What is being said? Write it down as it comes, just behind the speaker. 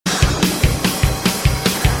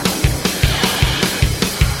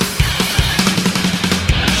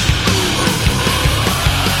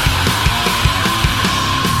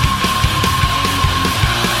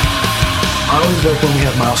always like when we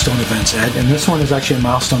have milestone events, Ed, and this one is actually a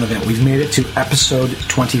milestone event. We've made it to episode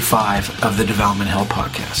 25 of the Development Hell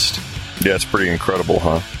podcast. Yeah, it's pretty incredible,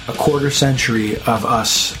 huh? A quarter century of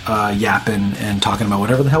us yapping and talking about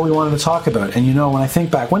whatever the hell we wanted to talk about. And when I think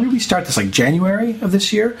back, when did we start this? Like January of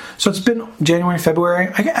this year? So it's been January, February.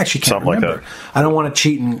 I actually can't remember. Like I don't want to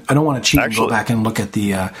cheat and go back and look at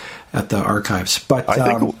the archives. But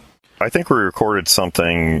I think we recorded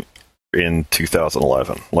something in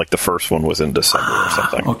 2011. Like the first one was in December or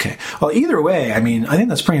something. Okay. Well, either way, I mean, I think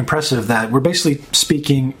that's pretty impressive that we're basically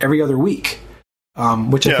speaking every other week.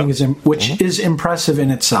 Which I think is impressive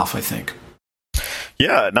in itself, I think.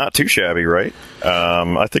 Yeah, not too shabby, right?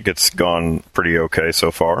 I think it's gone pretty okay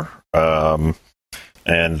so far.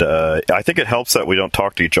 And I think it helps that we don't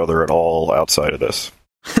talk to each other at all outside of this.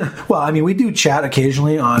 Well, I mean, we do chat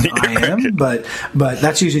occasionally on IM, but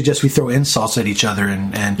that's usually just we throw insults at each other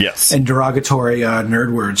and derogatory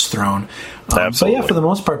nerd words thrown. Absolutely. But yeah, for the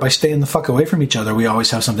most part, by staying the fuck away from each other, we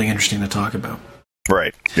always have something interesting to talk about.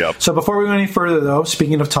 Right. Yep. So before we go any further, though,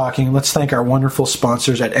 speaking of talking, let's thank our wonderful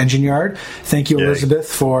sponsors at Engine Yard. Thank you, Elizabeth,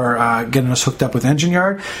 for getting us hooked up with Engine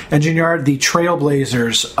Yard. Engine Yard, the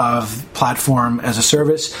trailblazers of platform as a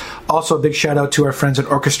service. Also, a big shout out to our friends at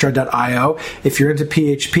Orchestra.io. If you're into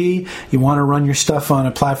PHP, you want to run your stuff on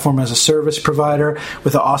a platform as a service provider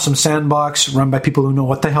with an awesome sandbox run by people who know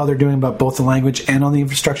what the hell they're doing about both the language and on the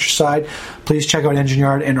infrastructure side, please check out Engine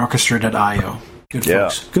Yard and Orchestra.io. Good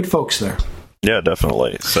folks. Good folks there. Yeah,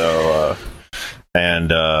 definitely. So,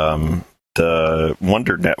 the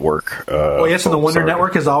Wonder Network. And the Wonder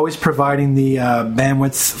Network is always providing the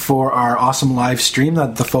bandwidth for our awesome live stream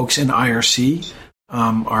that the folks in IRC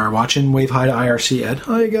are watching. Wave hi to IRC, Ed.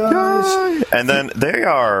 Hi, guys. Yay. And then they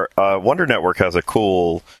are, Wonder Network has a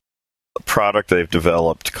cool product they've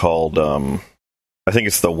developed called, I think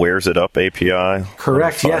it's the Where's It Up API.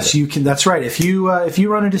 Correct. Yes, you can. That's right. If you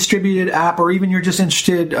run a distributed app, or even you're just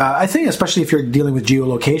interested, I think especially if you're dealing with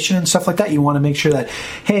geolocation and stuff like that, you want to make sure that,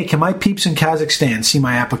 hey, can my peeps in Kazakhstan see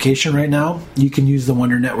my application right now? You can use the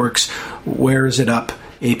Wonder Network's Where Is It Up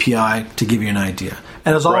API to give you an idea.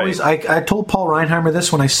 And as always, I told Paul Reinheimer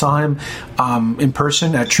this when I saw him in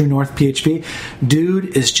person at True North PHP.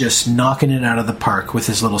 Dude is just knocking it out of the park with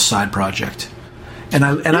his little side project. And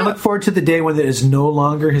I look forward to the day when it is no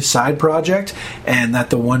longer his side project and that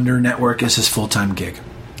the Wonder Network is his full-time gig.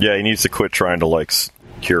 Yeah, he needs to quit trying to,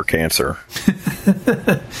 cure cancer.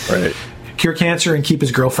 Right. Cure cancer and keep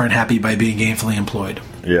his girlfriend happy by being gainfully employed.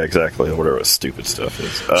 Yeah, exactly. Whatever stupid stuff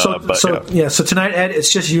is. So tonight, Ed,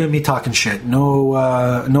 it's just you and me talking shit.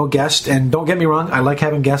 No guest. And don't get me wrong, I like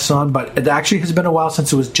having guests on, but it actually has been a while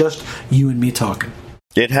since it was just you and me talking.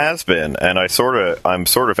 It has been, and I'm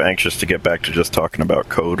sort of anxious to get back to just talking about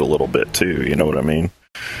code a little bit too. You know what I mean?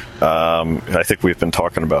 I think we've been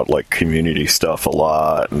talking about community stuff a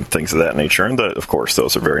lot and things of that nature, and of course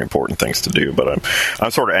those are very important things to do. But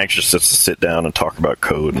I'm sort of anxious just to sit down and talk about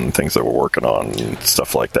code and things that we're working on and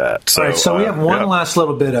stuff like that. So, all right, so we have one last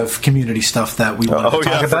little bit of community stuff that we wanted to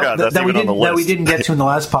talk about that we didn't get to in the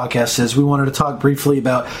last podcast. Is we wanted to talk briefly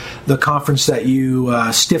about the conference that you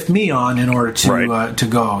stiffed me on in order to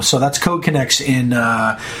go. So that's Code Connects in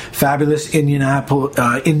fabulous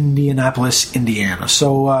Indianapolis, Indiana.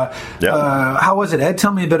 So. How was it, Ed?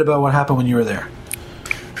 Tell me a bit about what happened when you were there.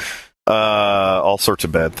 All sorts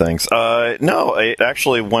of bad things. No, it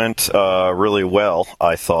actually went really well,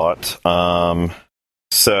 I thought.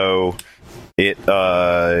 So it,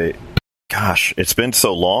 it's been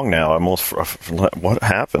so long now. What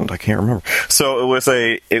happened? I can't remember. So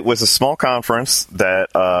it was a small conference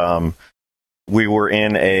that we were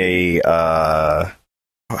in a.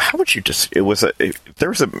 How would you just? There was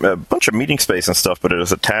a bunch of meeting space and stuff, but it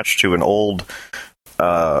was attached to an old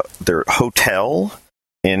their hotel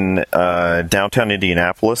in downtown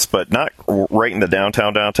Indianapolis, but not right in the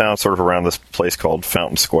downtown, sort of around this place called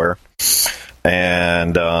Fountain Square.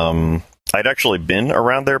 And I'd actually been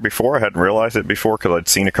around there before. I hadn't realized it before because I'd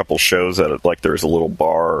seen a couple shows at there's a little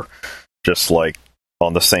bar just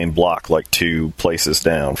on the same block, 2 places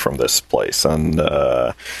down from this place, and.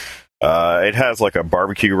 It has a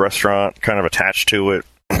barbecue restaurant kind of attached to it,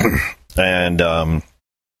 and it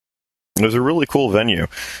was a really cool venue,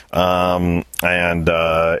 and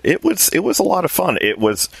it was a lot of fun. It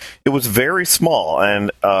was very small, and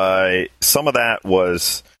some of that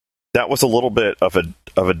was a little bit of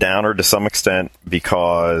a downer to some extent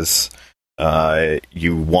because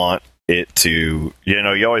you want it to,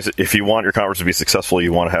 you always, if you want your conference to be successful,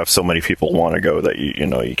 you want to have so many people want to go that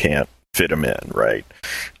you can't fit them in, right?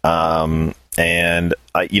 And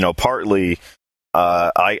partly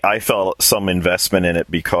I felt some investment in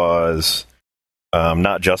it because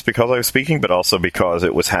Not just because I was speaking, but also because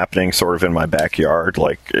it was happening sort of in my backyard.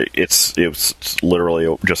 Like it was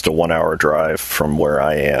literally just a 1 hour drive from where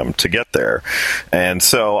I am to get there. And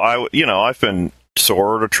so I've been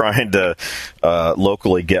sort of trying to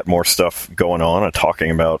locally get more stuff going on and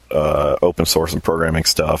talking about open source and programming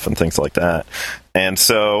stuff and things like that. And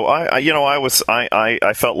so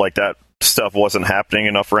I felt like that stuff wasn't happening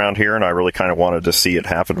enough around here, and I really kind of wanted to see it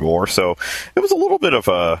happen more. So it was a little bit of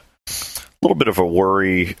a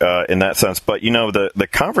worry in that sense, but the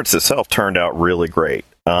conference itself turned out really great.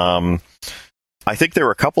 I think there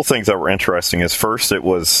were a couple things that were interesting. Is first, it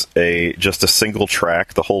was just a single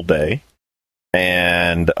track the whole day,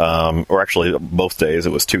 and or actually both days.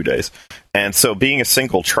 It was 2 days, and so being a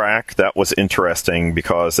single track, that was interesting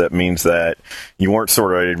because that means that you weren't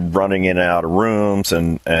sort of running in and out of rooms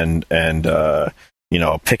and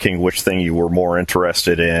picking which thing you were more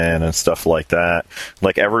interested in and stuff like that.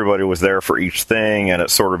 Like, everybody was there for each thing, and it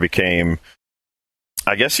sort of became,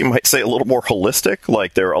 I guess you might say, a little more holistic.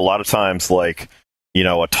 Like, there are a lot of times, like,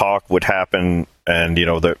 a talk would happen and,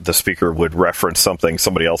 the speaker would reference something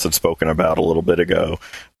somebody else had spoken about a little bit ago.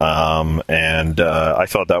 And I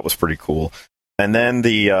thought that was pretty cool. And then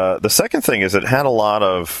the second thing is it had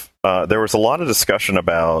there was a lot of discussion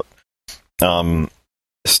about,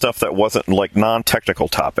 stuff that wasn't like non-technical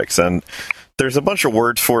topics, and there's a bunch of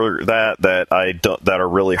words for that that are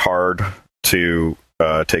really hard to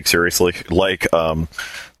take seriously, like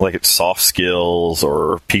it's soft skills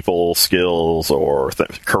or people skills or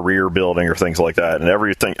career building or things like that, and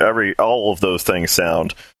all of those things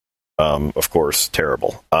sound of course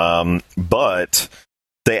terrible, but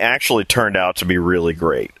they actually turned out to be really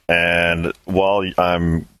great. And while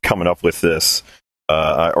I'm coming up with this,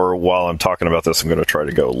 or while I'm talking about this, I'm going to try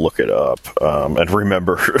to go look it up and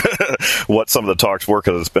remember what some of the talks were,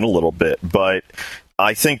 because it's been a little bit. But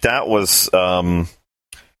I think that was, there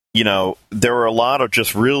were a lot of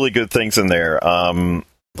just really good things in there.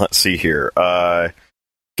 Let's see here.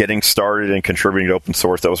 Getting started and contributing to open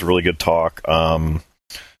source, that was a really good talk.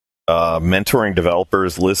 Mentoring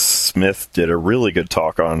developers, Liz Smith did a really good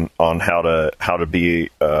talk on how to be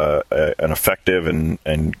an effective and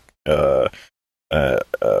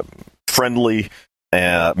friendly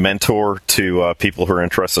mentor to people who are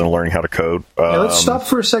interested in learning how to code. Let's stop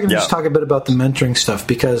for a second and just talk a bit about the mentoring stuff,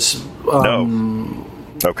 because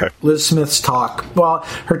okay. Liz Smith's talk,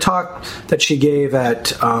 her talk that she gave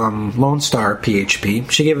at Lone Star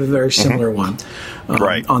PHP, she gave a very similar one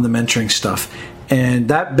on the mentoring stuff. And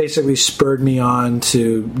that basically spurred me on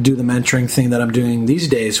to do the mentoring thing that I'm doing these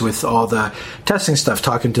days with all the testing stuff,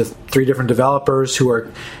 talking to 3 different developers who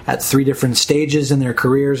are at 3 different stages in their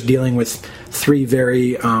careers, dealing with 3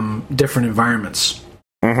 very different environments.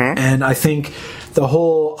 Mm-hmm. And I think the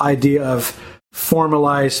whole idea of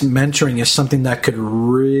formalized mentoring is something that could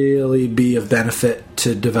really be of benefit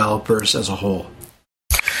to developers as a whole.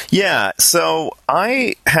 Yeah, so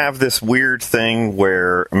I have this weird thing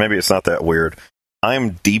where, maybe it's not that weird,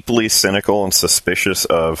 I'm deeply cynical and suspicious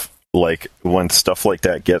of, like, when stuff like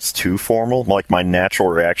that gets too formal. Like, my natural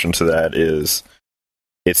reaction to that is,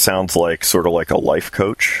 it sounds like sort of like a life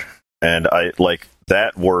coach. And I, like,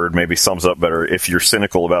 that word maybe sums up better. If you're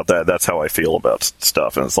cynical about that, that's how I feel about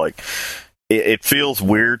stuff. And it's like, it feels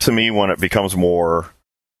weird to me when it becomes more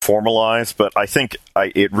formalized, but I think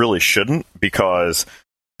it really shouldn't, because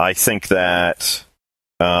I think that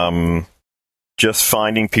just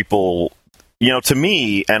finding people, to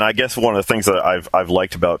me, and I guess one of the things that I've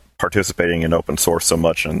liked about participating in open source so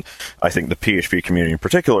much, and I think the PHP community in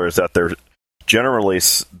particular, is that there's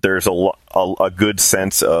a good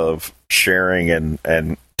sense of sharing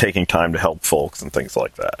and taking time to help folks and things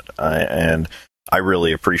like that. And I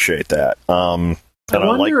really appreciate that. I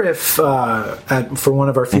wonder if for one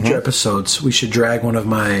of our future episodes, we should drag one of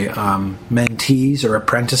my mentees or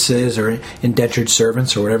apprentices or indentured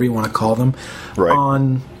servants or whatever you want to call them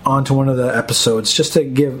onto one of the episodes, just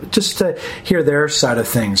to hear their side of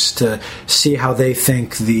things, to see how they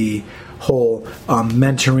think the whole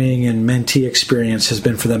mentoring and mentee experience has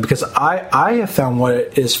been for them. Because I have found what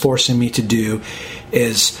it is forcing me to do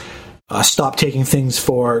is stop taking things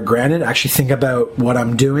for granted, actually think about what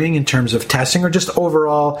I'm doing in terms of testing, or just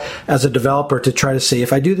overall as a developer, to try to say,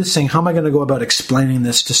 if I do this thing, how am I going to go about explaining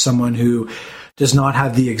this to someone who does not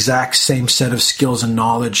have the exact same set of skills and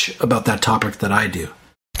knowledge about that topic that I do?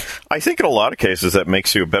 I think in a lot of cases that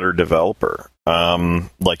makes you a better developer.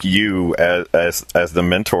 Like you as the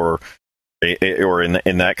mentor, or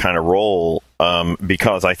in that kind of role,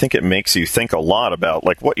 because I think it makes you think a lot about,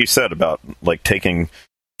 like what you said about, like, taking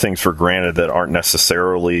things for granted that aren't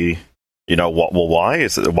necessarily,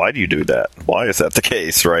 why do you do that? Why is that the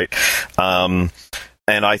case, right? And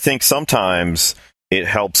I think sometimes it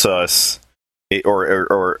helps us,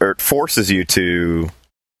 or it forces you to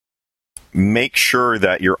make sure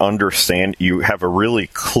that you have a really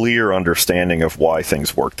clear understanding of why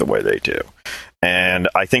things work the way they do. And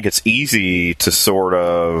I think it's easy to sort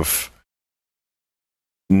of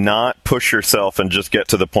not push yourself and just get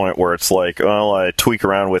to the point where it's like, well, I tweak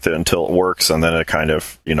around with it until it works, and then it kind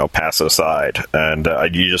of, pass aside. And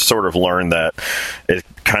you just sort of learn that it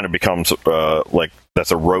kind of becomes like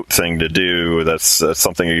that's a rote thing to do. That's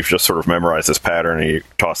something you've just sort of memorized this pattern and you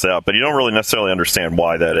toss it out, but you don't really necessarily understand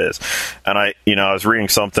why that is. And I was reading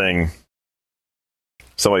something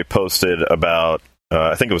somebody posted about,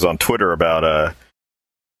 I think it was on Twitter, about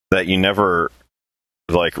that you never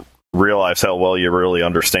like realize how well you really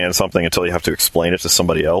understand something until you have to explain it to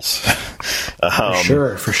somebody else.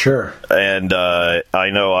 For sure. And I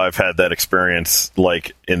know I've had that experience,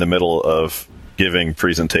 like in the middle of giving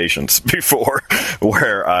presentations before,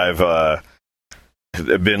 where I've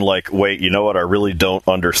been like, wait, you know what? I really don't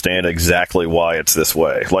understand exactly why it's this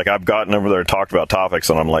way. Like, I've gotten over there and talked about topics,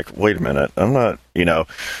 and I'm like, wait a minute, I'm not,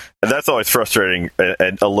 and that's always frustrating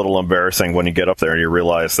and a little embarrassing when you get up there and you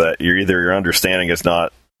realize that your understanding is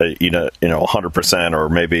not 100%, or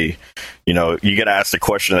maybe, you get asked a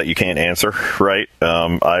question that you can't answer, right?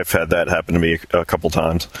 I've had that happen to me a couple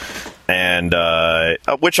times, and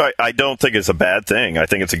which I don't think is a bad thing. I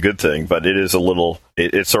think it's a good thing, but it is a little,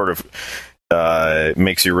 it sort of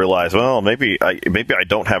makes you realize, well, maybe I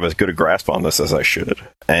don't have as good a grasp on this as I should,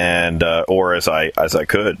 and or as I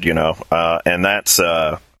could, and that's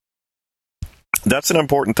an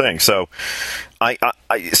important thing. So I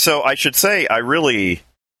should say I really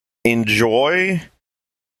enjoy,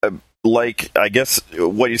 like, I guess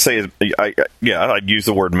what you say is, I'd use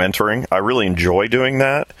the word mentoring. I really enjoy doing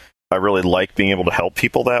that. I really like being able to help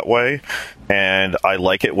people that way, and I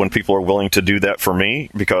like it when people are willing to do that for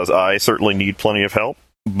me, because I certainly need plenty of help.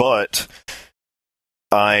 But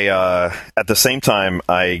I, at the same time,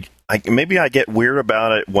 I maybe I get weird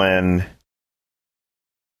about it when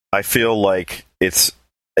I feel like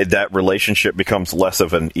that relationship becomes less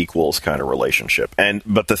of an equals kind of relationship.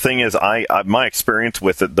 But the thing is, my experience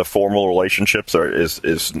with it, the formal relationships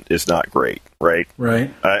is not great, right?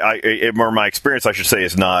 Right. Or my experience, I should say,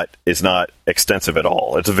 is not extensive at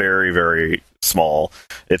all. It's very, very small.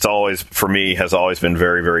 It's always, for me, has always been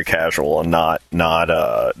very, very casual and not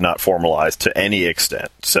formalized to any extent.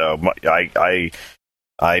 So I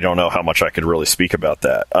don't know how much I could really speak about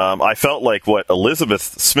that. I felt like what Elizabeth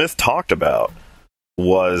Smith talked about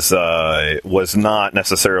was not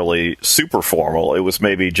necessarily super formal. It was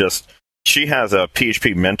maybe just, she has a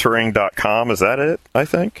phpmentoring.com. Is that it? I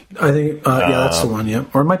think yeah, that's the one. Yeah,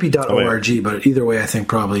 or it might be .org, but either way, I think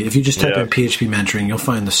probably if you just type in PHP mentoring, you'll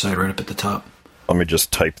find the site right up at the top. Let me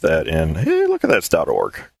just type that in. Hey, look at that, it's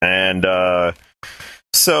 .org. And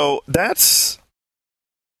so that's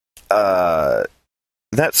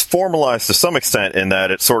formalized to some extent in that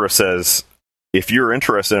it sort of says, if you're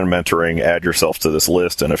interested in mentoring, add yourself to this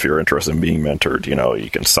list, and if you're interested in being mentored, you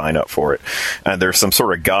can sign up for it. And there's some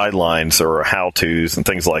sort of guidelines or how-tos and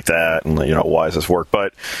things like that, and why does this work?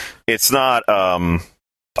 But it's not. All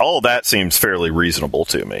of that seems fairly reasonable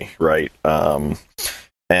to me, right?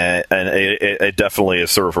 And it definitely is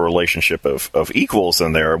sort of a relationship of equals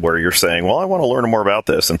in there, where you're saying, well, I want to learn more about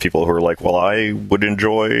this, and people who are like, well, I would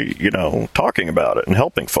enjoy, talking about it and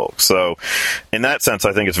helping folks. So in that sense,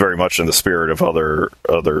 I think it's very much in the spirit of other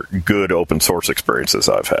good open source experiences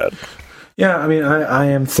I've had. Yeah, I mean, I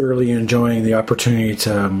am thoroughly enjoying the opportunity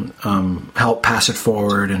to help pass it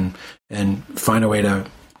forward and find a way to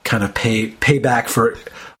kind of pay back for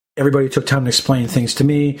everybody who took time to explain things to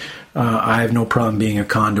me. I have no problem being a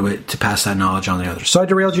conduit to pass that knowledge on to the others. So I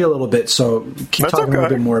derailed you a little bit, so keep talking a little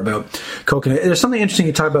bit more about Coconut. There's something interesting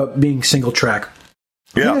you talk about being single track.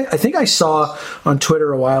 Yeah. I think I saw on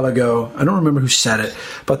Twitter a while ago, I don't remember who said it,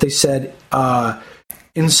 but they said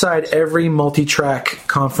inside every multi-track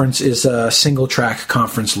conference is a single-track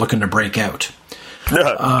conference looking to break out.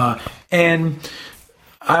 And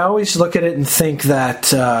I always look at it and think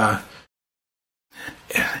that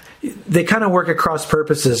they kind of work at cross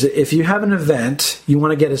purposes. If you have an event, you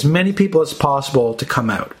want to get as many people as possible to come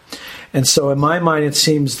out. And so in my mind, it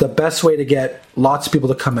seems the best way to get lots of people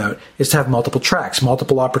to come out is to have multiple tracks,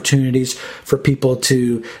 multiple opportunities for people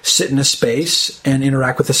to sit in a space and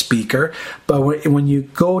interact with a speaker. But when you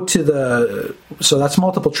go to so that's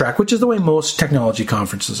multiple track, which is the way most technology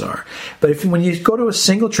conferences are. But when you go to a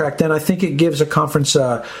single track, then I think it gives a conference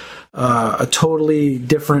a totally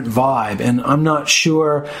different vibe. And I'm not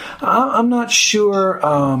sure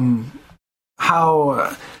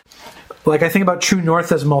like I think about True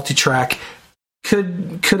North as multi-track.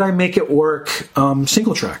 Could I make it work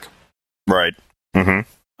single track? Right.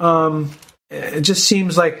 Mm-hmm. It just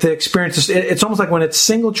seems like the experience is, it's almost like when it's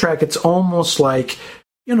single track, it's almost like,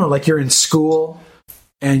 like you're in school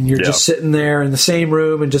and you're just sitting there in the same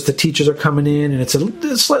room and just the teachers are coming in and it's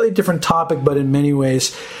a slightly different topic, but in many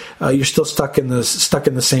ways, you're still stuck in the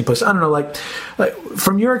same place. I don't know, like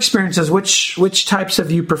from your experiences, which types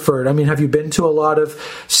have you preferred? I mean, have you been to a lot of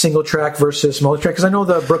single track versus multi track? Because I know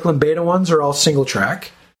the Brooklyn Beta ones are all single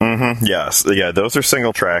track. Mm-hmm. Yes, yeah, those are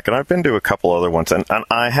single track, and I've been to a couple other ones, and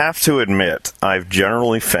I have to admit, I've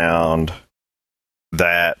generally found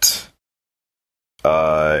that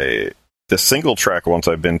the single track ones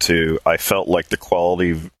I've been to, I felt like the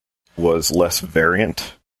quality was less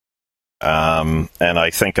variant. And I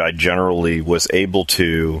think I generally was able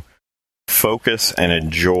to focus and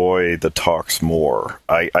enjoy the talks more.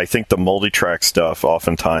 I think the multi-track stuff,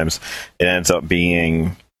 oftentimes, it ends up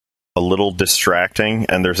being a little distracting,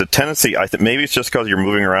 and there's a tendency, I think maybe it's just because you're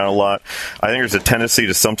moving around a lot, I think there's a tendency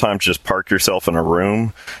to sometimes just park yourself in a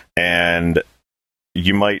room, and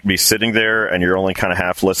you might be sitting there and you're only kind of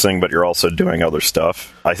half listening, but you're also doing other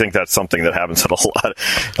stuff. I think that's something that happens at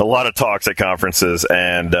a lot of talks at conferences,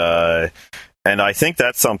 and I think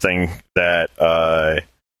that's something that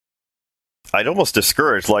I'd almost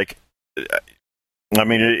discourage. Like, I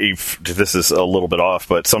mean, this is a little bit off,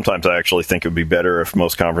 but sometimes I actually think it would be better if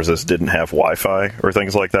most conferences didn't have Wi-Fi or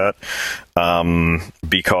things like that,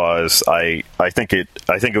 because I think it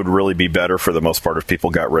would really be better for the most part if people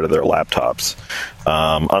got rid of their laptops,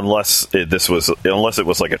 unless it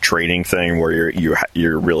was like a training thing where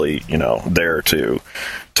you're really there to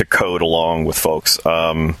code along with folks.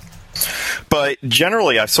 But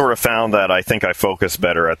generally, I've sort of found that I think I focus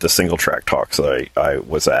better at the single track talks I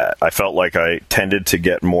was at. I felt like I tended to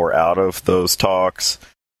get more out of those talks.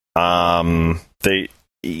 So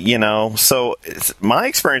my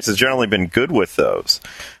experience has generally been good with those.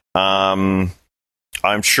 I'm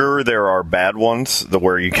sure there are bad ones,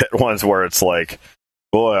 where you get ones where it's like,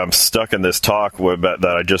 boy, I'm stuck in this talk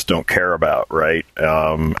that I just don't care about, right?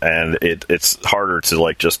 And it's harder to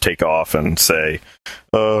like just take off and say,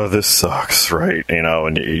 "Oh, this sucks," right?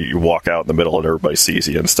 And you walk out in the middle and everybody sees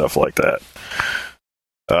you and stuff like that.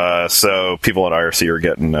 So people at IRC are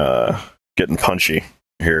getting punchy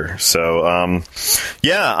here. So I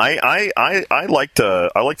like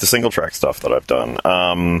the single track stuff that I've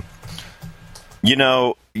done.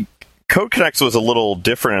 Code Connects was a little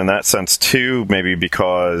different in that sense too, maybe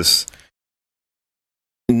because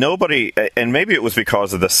nobody, and maybe it was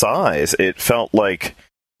because of the size, it felt like,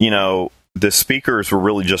 the speakers were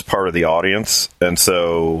really just part of the audience, and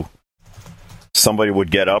so somebody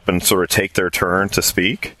would get up and sort of take their turn to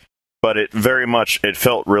speak, but it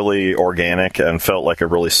felt really organic and felt like a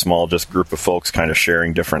really small just group of folks kind of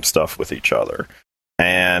sharing different stuff with each other.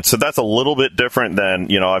 And so that's a little bit different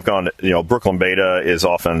than, I've gone, Brooklyn Beta is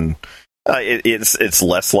often, it's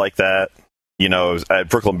less like that. At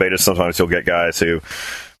Brooklyn Beta, sometimes you'll get guys who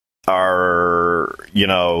are,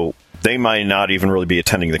 they might not even really be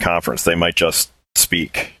attending the conference. They might just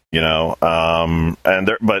speak, but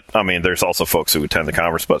I mean, there's also folks who attend the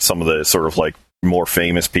conference, but some of the sort of like more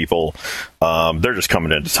famous people, they're just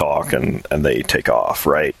coming in to talk and they take off.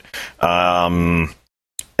 Right.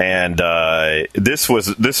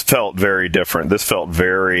 This felt very different. This felt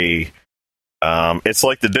very, it's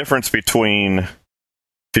like the difference between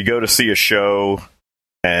if you go to see a show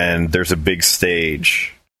and there's a big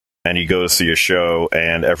stage, and you go to see a show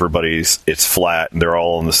and it's flat and they're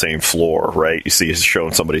all on the same floor, right? You see a show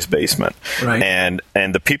in somebody's basement. Right. And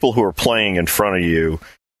the people who are playing in front of you,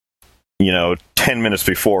 10 minutes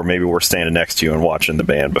before, maybe we're standing next to you and watching the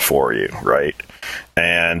band before you, right?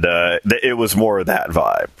 And it was more of that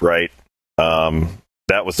vibe, right?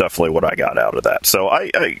 That was definitely what I got out of that. So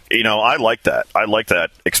I like that. I like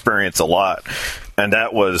that experience a lot. And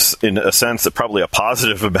that was, in a sense, probably a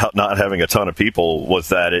positive about not having a ton of people, was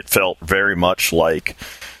that it felt very much like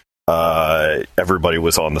everybody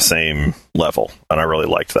was on the same level, and I really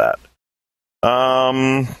liked that.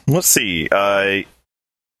 Let's see. One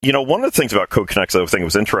of the things about Code Connects I think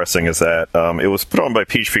was interesting is that it was put on by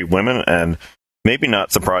PHP Women, and maybe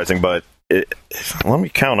not surprising, but let me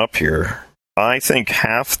count up here. I think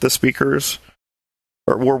half the speakers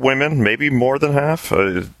were women, maybe more than half.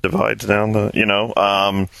 Divides down the,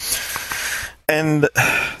 and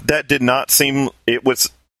that did not seem, it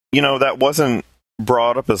was, that wasn't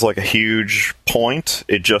brought up as like a huge point.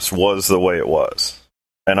 It just was the way it was.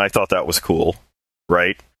 And I thought that was cool,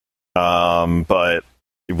 right? But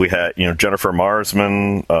we had, Jennifer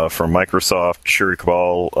Marsman from Microsoft, Shiri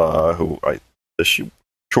Kabal, who she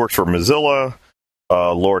works for Mozilla.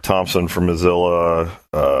 Laura Thompson from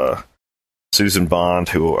Mozilla. Susan Bond,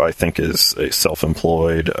 who I think is a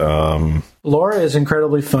self-employed. Laura is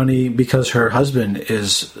incredibly funny because her husband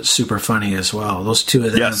is super funny as well. Those two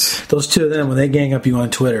of them, when they gang up you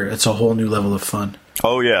on Twitter, it's a whole new level of fun.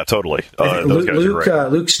 Oh yeah, totally.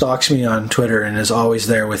 Luke stalks me on Twitter and is always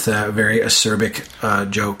there with a very acerbic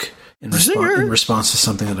joke in response to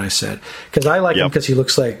something that I said. Because I like him because he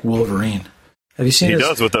looks like Wolverine. Have you seen his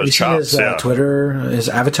Twitter, his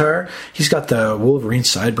avatar? He's got the Wolverine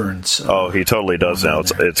sideburns. He totally does now.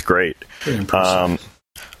 It's great. Pretty impressive.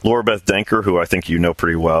 Laura Beth Denker, who I think you know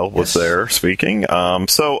pretty well, was there speaking.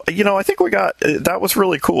 So, I think that was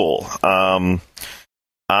really cool. And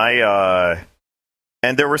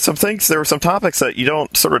there were some topics that you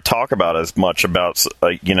don't sort of talk about as much about,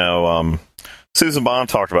 Susan Bond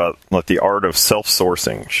talked about like the art of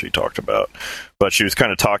self-sourcing. She talked about, but she was kind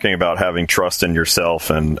of talking about having trust in yourself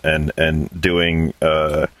and doing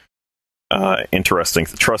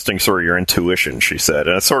trusting sort of your intuition. She said,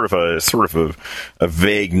 and it's sort of a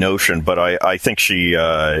vague notion, but I think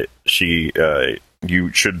you should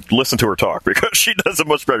listen to her talk because she does a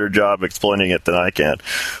much better job explaining it than I can.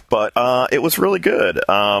 But it was really good.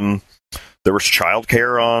 There was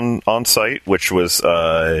childcare on site, which was.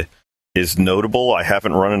 Is notable. I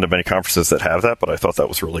haven't run into many conferences that have that, but I thought that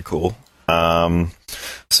was really cool.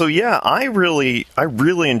 So yeah, I really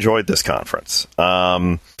enjoyed this conference.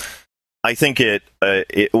 I think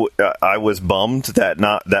I was bummed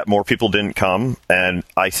that more people didn't come, and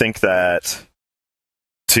I think that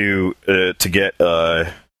to get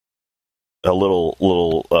a little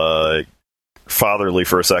fatherly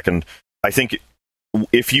for a second, I think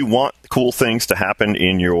if you want cool things to happen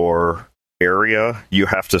in your area, you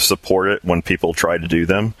have to support it when people try to do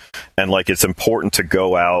them, and it's important to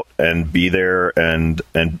go out and be there and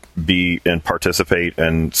participate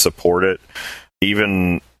and support it,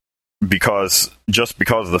 even because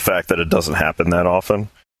of the fact that it doesn't happen that often,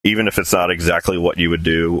 even if it's not exactly what you would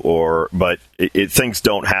do, but things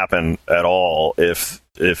don't happen at all if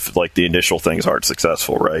the initial things aren't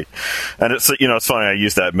successful, right? And it's funny, I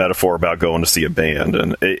use that metaphor about going to see a band,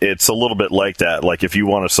 and it's a little bit like that. Like if you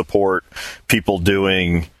want to support people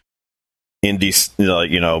doing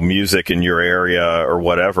indie music in your area or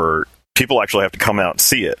whatever, people actually have to come out and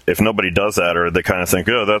see it. If nobody does that, or they kind of think,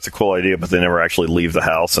 oh, that's a cool idea, but they never actually leave the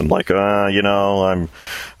house and I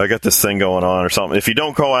got this thing going on or something. If you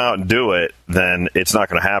don't go out and do it, then it's not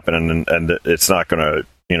going to happen, and it's not going to,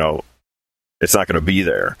 it's not going to be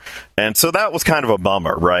there. And so that was kind of a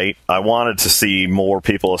bummer, right? I wanted to see more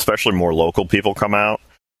people, especially more local people, come out.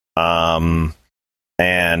 But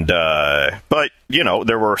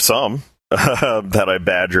there were some that I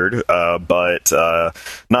badgered, but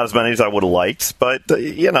not as many as I would have liked. But,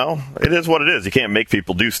 it is what it is. You can't make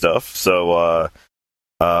people do stuff. So,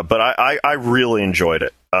 but I really enjoyed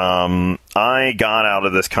it. I got out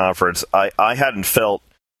of this conference. I hadn't felt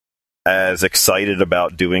as excited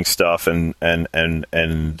about doing stuff and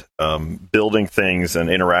building things and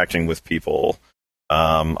interacting with people.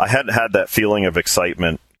 I hadn't had that feeling of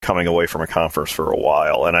excitement coming away from a conference for a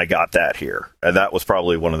while, and I got that here. And that was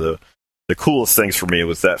probably one of the coolest things for me,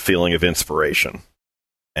 was that feeling of inspiration.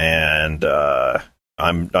 And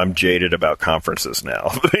I'm jaded about conferences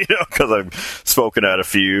now, because I've spoken at a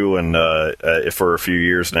few and for a few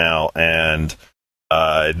years now, and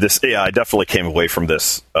I definitely came away from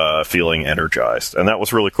this feeling energized, and that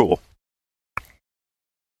was really cool.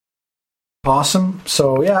 Awesome.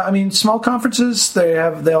 So yeah, small conferences,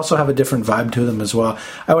 they also have a different vibe to them as well.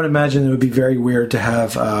 I would imagine it would be very weird to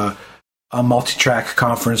have a multi-track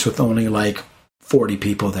conference with only 40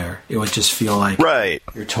 people there. It would just feel like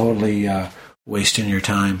you're totally wasting your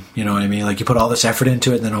time. You know what I mean? You put all this effort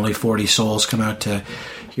into it, and then only 40 souls come out to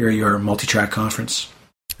hear your multi-track conference.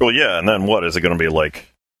 Well, yeah, and then what is it going to be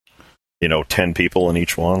 10 people in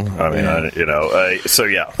each one? So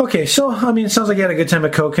yeah. Okay, so it sounds like you had a good time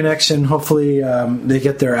at CoConnex, and hopefully they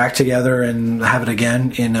get their act together and have it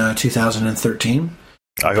again in 2013.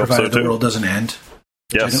 I hope so too. The world doesn't end.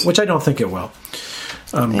 Yes, which I don't think it will.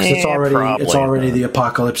 Because it's already the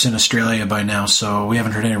apocalypse in Australia by now, so we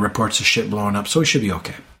haven't heard any reports of shit blowing up, so we should be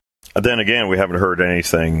okay. Then again, we haven't heard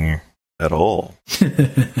anything at all.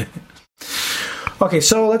 Okay,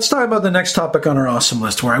 so let's talk about the next topic on our awesome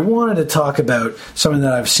list, where I wanted to talk about something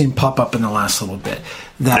that I've seen pop up in the last little bit.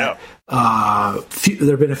 That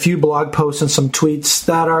there have been a few blog posts and some tweets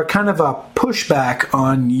that are kind of a pushback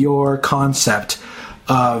on your concept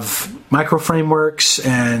of micro-frameworks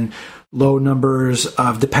and low numbers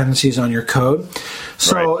of dependencies on your code.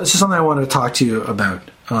 So This is something I wanted to talk to you about.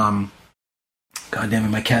 God damn it,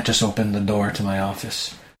 my cat just opened the door to my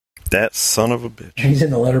office. That son of a bitch. He's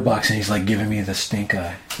in the letterbox and he's like giving me the stink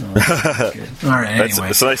eye. Oh, that's good. All right, anyway.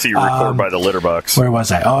 It's nice that you record by the litter box. Where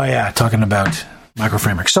was I? Oh, yeah, talking about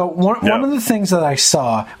microframework. So one of the things that I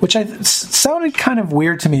saw, which sounded kind of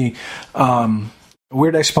weird to me,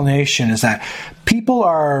 weird explanation, is that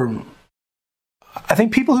I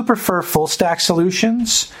think people who prefer full stack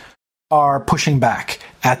solutions are pushing back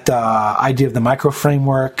at the idea of the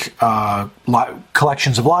microframework,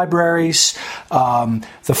 collections of libraries,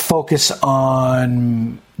 the focus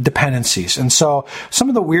on dependencies. And so some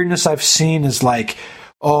of the weirdness I've seen is like,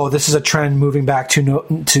 oh, this is a trend moving back to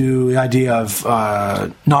the idea of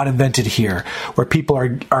not invented here, where people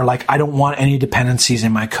are like, I don't want any dependencies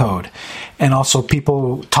in my code. And also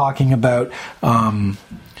people talking about...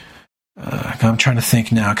 I'm trying to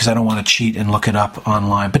think now because I don't want to cheat and look it up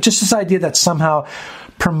online. But just this idea that somehow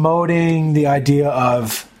promoting the idea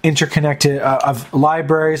of interconnected, of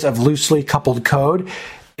libraries, of loosely coupled code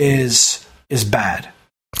is bad.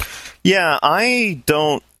 Yeah, I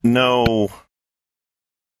don't know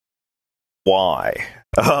why.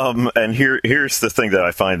 And here's the thing that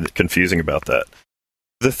I find confusing about that.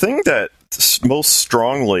 The thing that most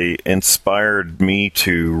strongly inspired me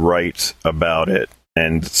to write about it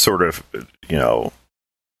and sort of,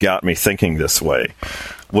 got me thinking this way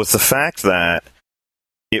was the fact that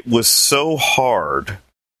it was so hard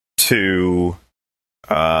to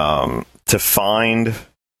find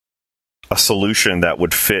a solution that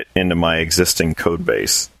would fit into my existing code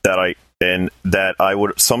base that I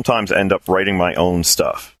would sometimes end up writing my own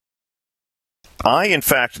stuff. I, in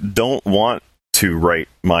fact, don't want to write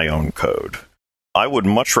my own code. I would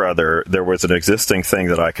much rather there was an existing thing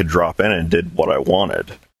that I could drop in and did what I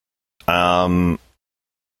wanted.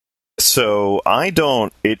 So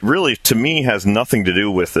it really, to me, has nothing to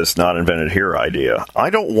do with this not invented here idea. I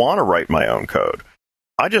don't want to write my own code.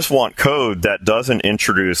 I just want code that doesn't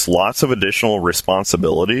introduce lots of additional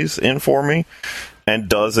responsibilities in for me and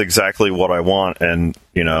does exactly what I want and,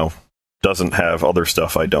 doesn't have other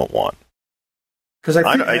stuff I don't want. Because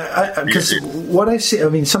what I see, I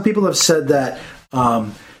mean, some people have said that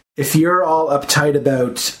if you're all uptight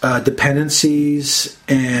about dependencies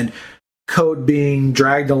and code being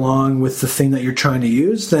dragged along with the thing that you're trying to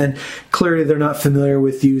use, then clearly they're not familiar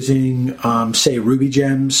with using, say,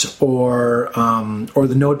 RubyGems or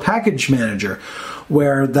the Node Package Manager,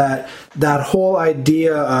 where that whole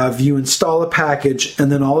idea of you install a package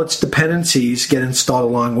and then all its dependencies get installed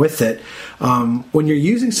along with it. When you're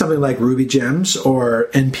using something like RubyGems or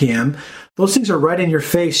NPM, those things are right in your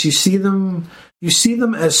face. You see them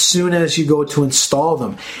as soon as you go to install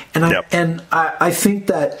them. And I think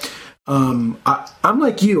that I'm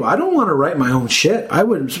like you. I don't want to write my own shit. I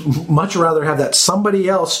would much rather have that somebody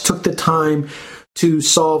else took the time to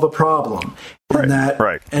solve a problem.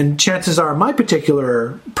 And chances are my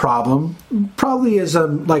particular problem probably is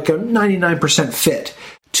like a 99% fit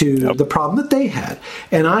to the problem that they had.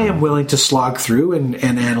 And I am willing to slog through and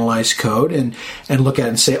analyze code and look at it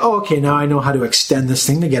and say, oh, okay, now I know how to extend this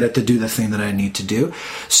thing to get it to do the thing that I need to do.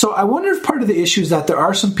 So I wonder if part of the issue is that there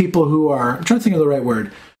are some people who are, I'm trying to think of the right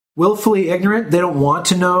word, willfully ignorant. They don't want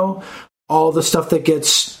to know all the stuff that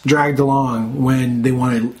gets dragged along when they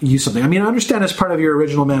want to use something. I mean, I understand as part of your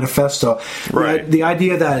original manifesto, right, the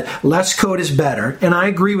idea that less code is better, and I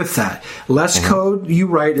agree with that. Less code you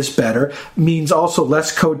write is better, means also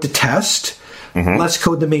less code to test, less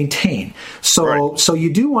code to maintain. So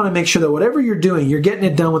you do want to make sure that whatever you're doing, you're getting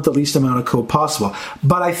it done with the least amount of code possible.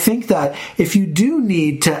 But I think that if you do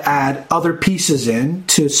need to add other pieces in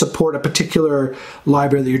to support a particular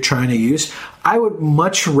library that you're trying to use, I would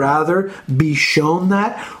much rather be shown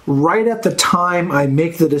that right at the time I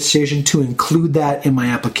make the decision to include that in my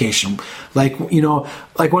application. Like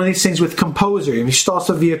one of these things with Composer. If you install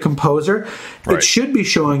stuff via Composer, it should be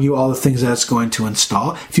showing you all the things that it's going to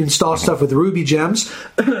install. If you install stuff with RubyGems,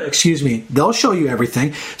 excuse me, they'll show you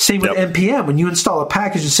everything. Same with NPM. When you install a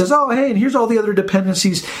package, it says, oh, hey, and here's all the other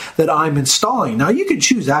dependencies that I'm installing. Now, you can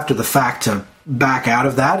choose after the fact to back out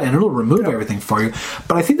of that, and it'll remove everything for you.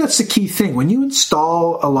 But I think that's the key thing. When you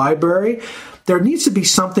install a library, there needs to be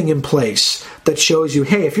something in place that shows you,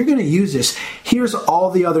 hey, if you're going to use this, here's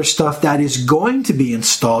all the other stuff that is going to be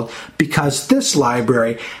installed because this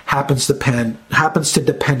library happens to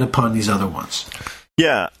depend upon these other ones.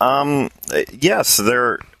 Yeah. Yes.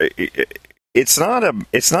 It's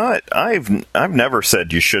not. I've never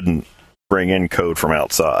said you shouldn't bring in code from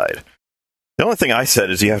outside. The only thing I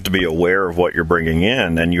said is you have to be aware of what you're bringing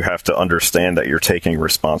in, and you have to understand that you're taking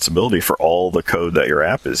responsibility for all the code that your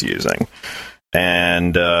app is using.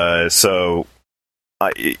 And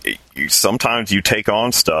sometimes you take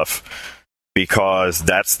on stuff because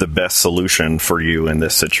that's the best solution for you in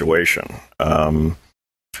this situation.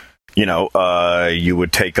 You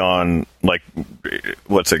would take on, like,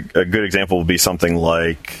 what's a good example would be something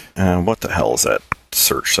like, what the hell is that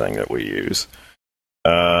search thing that we use?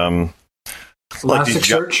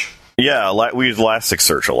 Elasticsearch? Yeah, we use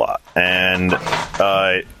Elasticsearch a lot. And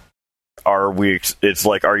are you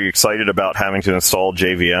excited about having to install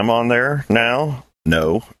JVM on there now?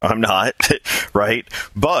 No, I'm not, right?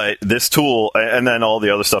 But this tool, and then all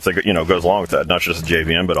the other stuff that goes along with that, not just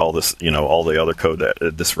JVM, but all this, all the other code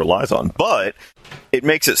that this relies on. But it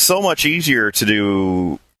makes it so much easier to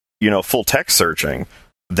do, full text searching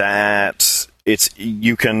that it's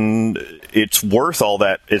worth all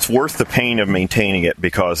that. It's worth the pain of maintaining it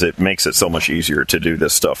because it makes it so much easier to do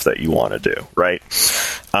this stuff that you want to do, right?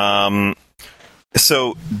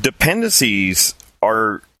 So dependencies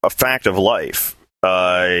are a fact of life.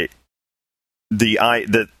 I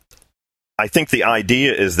think the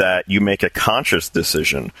idea is that you make a conscious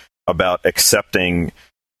decision about accepting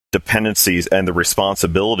dependencies and the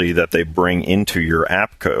responsibility that they bring into your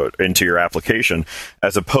app code, into your application,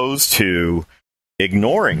 as opposed to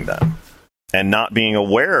ignoring them and not being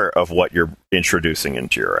aware of what you're introducing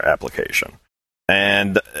into your application.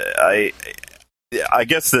 And I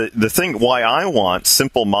guess the thing why I want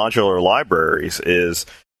simple modular libraries is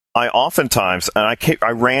I oftentimes, and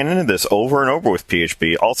I ran into this over and over with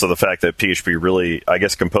PHP, also the fact that PHP really, I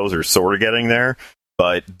guess Composer's sort of getting there,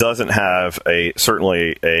 but doesn't have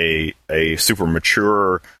certainly a super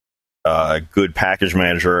mature, good package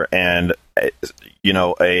manager and, a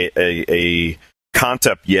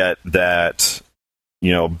concept yet that,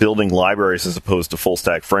 building libraries as opposed to full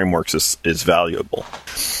stack frameworks is valuable.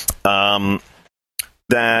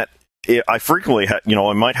 That I frequently,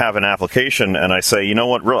 I might have an application and I say, you know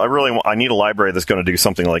what, I need a library that's going to do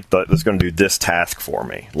something like that, that's going to do this task for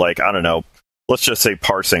me. Like, I don't know, let's just say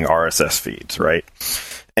parsing RSS feeds, right?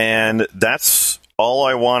 And that's all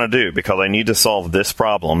I want to do because I need to solve this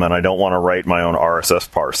problem and I don't want to write my own RSS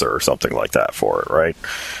parser or something like that for it, right?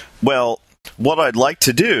 Well, what I'd like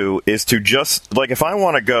to do is to just, like, if I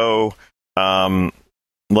want to go,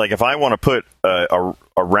 if I want to put a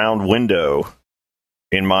round window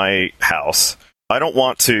in my house, I don't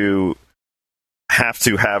want to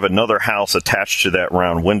have another house attached to that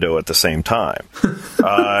round window at the same time.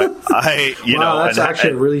 That's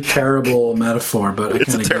actually a really terrible metaphor, but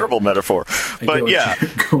it's a terrible metaphor. But yeah,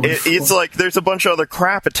 it's like there's a bunch of other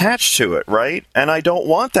crap attached to it, right? And I don't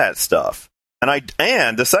want that stuff.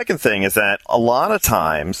 And the second thing is that a lot of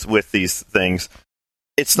times with these things,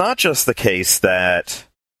 it's not just the case that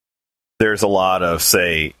there's a lot of,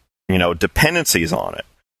 say, dependencies on it.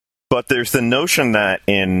 But there's the notion that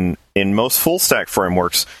in most full stack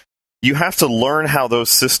frameworks, you have to learn how those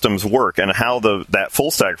systems work and how that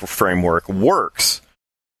full stack framework works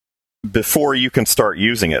before you can start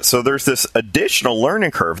using it. So there's this additional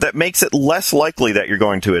learning curve that makes it less likely that you're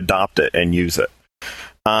going to adopt it and use it.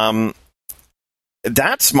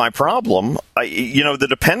 That's my problem. The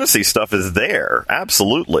dependency stuff is there,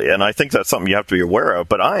 absolutely, and I think that's something you have to be aware of.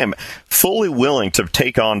 But I am fully willing to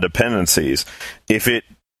take on dependencies if it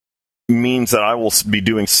means that I will be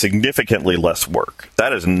doing significantly less work.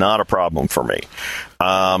 That is not a problem for me.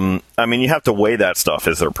 You have to weigh that stuff.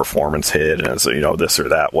 Is there a performance hit? And is this or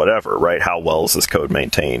that, whatever, right? How well is this code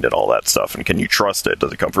maintained and all that stuff? And can you trust it?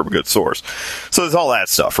 Does it come from a good source? So there's all that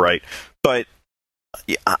stuff, right? But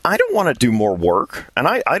I don't want to do more work, and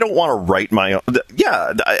I don't want to write my own.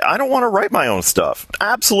 I don't want to write my own stuff.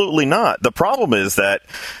 Absolutely not. The problem is that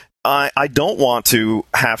I don't want to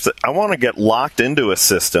have to. I want to get locked into a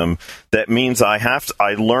system that means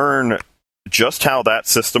I learn just how that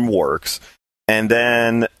system works, and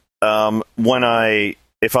then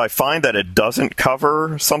if I find that it doesn't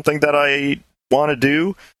cover something that I want to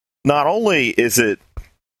do, not only is it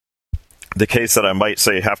the case that I might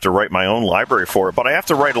say have to write my own library for it, but I have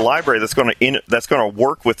to write a library that's going to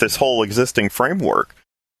work with this whole existing framework.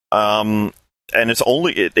 And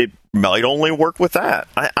it might only work with that.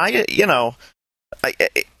 I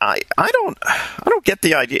don't get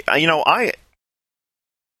the idea. I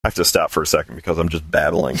have to stop for a second because I'm just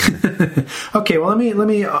babbling. Okay, well, let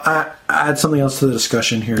me add something else to the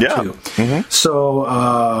discussion here, too. Mm-hmm.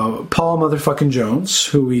 So, Paul motherfucking Jones,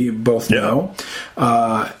 who we both know,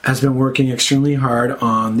 has been working extremely hard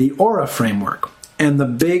on the Aura framework. And the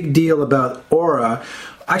big deal about Aura,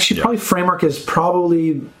 probably framework is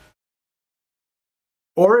probably...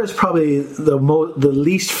 Aura is probably the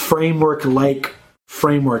least framework-like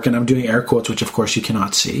framework, and I'm doing air quotes, which of course you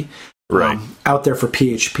cannot see, right, out there for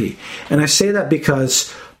PHP. And I say that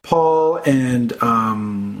because Paul and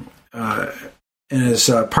and his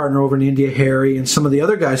partner over in India, Harry, and some of the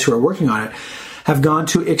other guys who are working on it have gone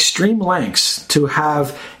to extreme lengths to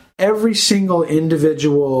have every single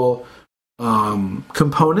individual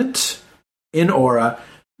component in Aura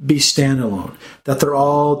be standalone, that they're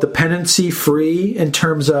all dependency free in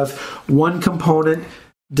terms of one component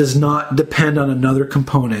does not depend on another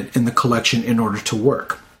component in the collection in order to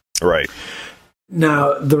work. Right.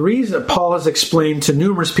 Now, the reason Paul has explained to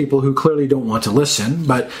numerous people who clearly don't want to listen,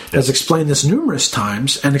 but has explained this numerous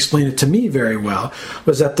times and explained it to me very well,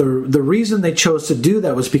 was that the reason they chose to do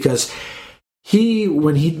that was because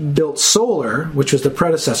when he built Solar, which was the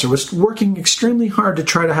predecessor, was working extremely hard to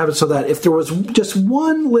try to have it so that if there was just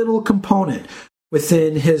one little component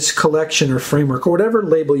within his collection or framework or whatever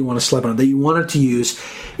label you want to slap on that you wanted to use,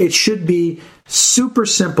 it should be super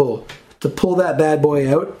simple to pull that bad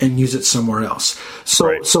boy out and use it somewhere else.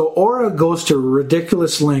 So Aura goes to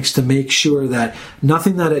ridiculous lengths to make sure that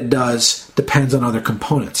nothing that it does depends on other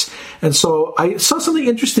components. And so I saw something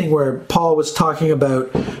interesting where Paul was talking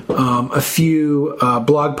about a few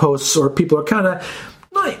blog posts, or people are kind of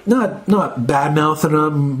not bad mouthing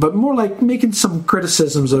him, but more like making some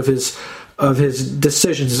criticisms of his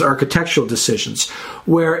decisions, his architectural decisions,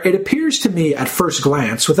 where it appears to me at first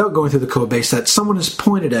glance, without going through the code base, that someone has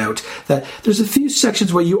pointed out that there's a few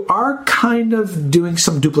sections where you are kind of doing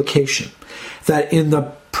some duplication, that in the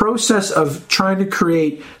process of trying to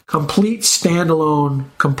create complete standalone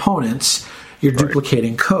components, you're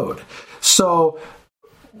duplicating code. So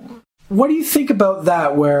what do you think about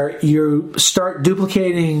that, where you start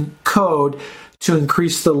duplicating code to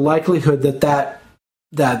increase the likelihood that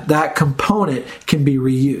component can be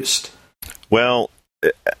reused? Well,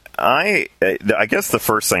 I guess the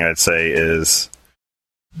first thing I'd say is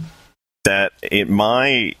that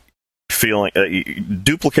my feeling,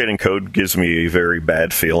 duplicating code gives me a very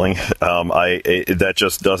bad feeling. That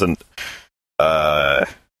just doesn't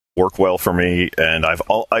work well for me, and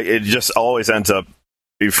it just always ends up,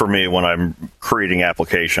 for me, when I'm creating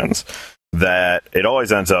applications, that it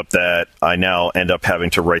always ends up that I now end up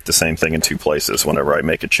having to write the same thing in two places whenever I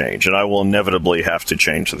make a change, and I will inevitably have to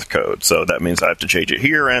change the code. So that means I have to change it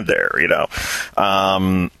here and there.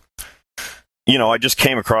 I just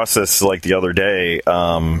came across this like the other day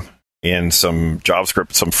in some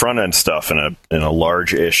JavaScript, some front end stuff in a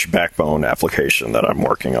large-ish Backbone application that I'm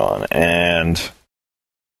working on, and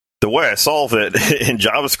the way I solve it in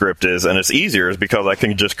JavaScript is because I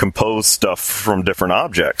can just compose stuff from different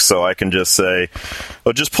objects. So I can just say,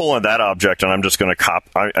 just pull in that object, and I'm just going to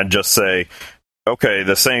copy and just say, okay,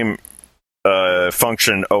 the same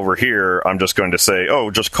function over here, I'm just going to say,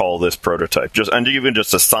 just call this prototype. And even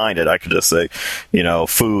just assign it, I could just say,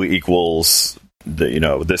 foo equals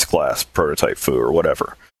this class prototype foo or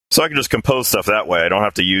whatever. So I can just compose stuff that way. I don't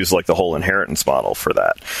have to use like the whole inheritance model for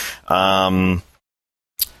that.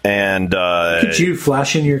 And look at you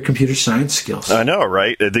flashing your computer science skills. I know,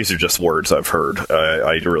 right? These are just words I've heard.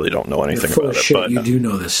 I really don't know anything about it. But you do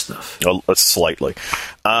know this stuff. Slightly.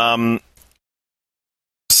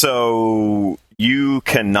 So you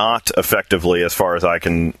cannot effectively, as far as I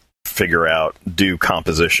can figure out, do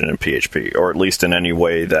composition in PHP, or at least in any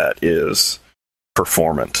way that is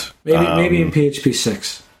performant. Maybe in PHP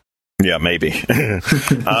 6. Yeah, maybe.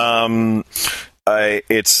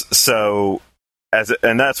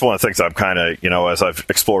 And that's one of the things I'm kind of, as I've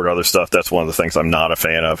explored other stuff, that's one of the things I'm not a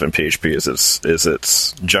fan of in PHP is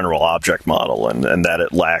its general object model, and that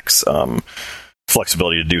it lacks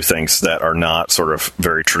flexibility to do things that are not sort of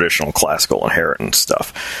very traditional classical inheritance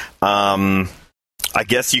stuff. I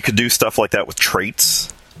guess you could do stuff like that with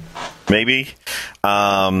traits, maybe,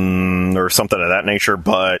 or something of that nature.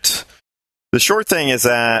 But the short thing is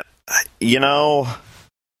that,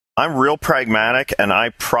 I'm real pragmatic, and I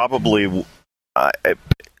probably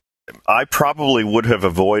would have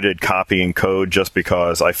avoided copying code just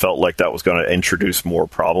because I felt like that was going to introduce more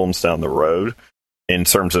problems down the road in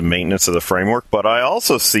terms of maintenance of the framework. But I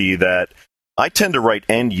also see that I tend to write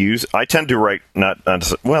end user. I tend to write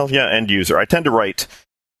end user. I tend to write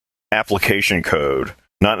application code,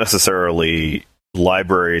 not necessarily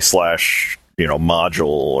library / module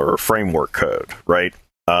or framework code. Right?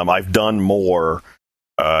 I've done more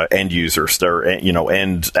end user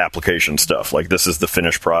end application stuff. Like, this is the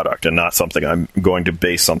finished product and not something I'm going to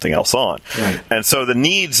base something else on. Right. And so the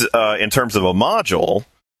needs in terms of a module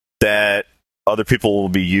that other people will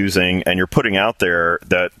be using and you're putting out there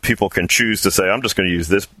that people can choose to say, I'm just going to use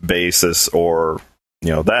this basis or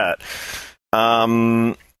that.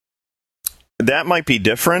 That might be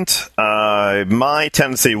different. My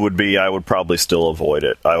tendency would be I would probably still avoid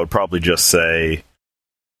it. I would probably just say,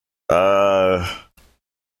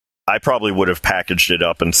 I probably would have packaged it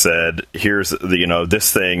up and said, here's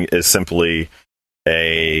this thing is simply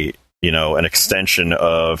an extension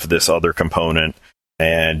of this other component,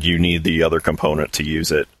 and you need the other component to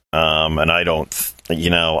use it. And I don't,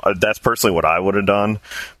 that's personally what I would have done.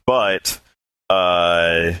 But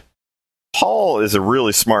Paul is a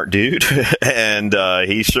really smart dude, and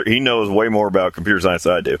he knows way more about computer science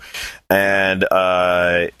than I do. And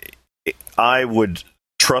I would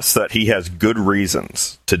trust that he has good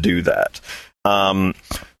reasons to do that.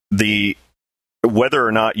 Whether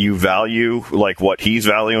or not you value like what he's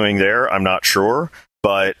valuing there, I'm not sure,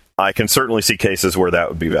 but I can certainly see cases where that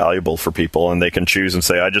would be valuable for people, and they can choose and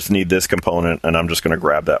say, I just need this component, and I'm just going to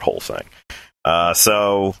grab that whole thing.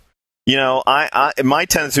 So, my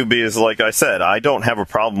tendency would be is, like I said, I don't have a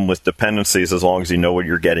problem with dependencies as long as you know what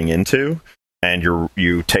you're getting into, and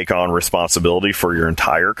you take on responsibility for your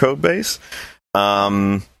entire code base.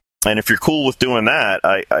 And if you're cool with doing that,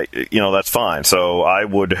 I that's fine. So I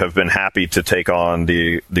would have been happy to take on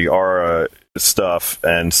the Aura stuff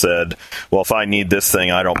and said, well, if I need this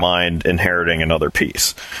thing, I don't mind inheriting another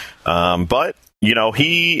piece. But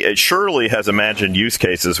he surely has imagined use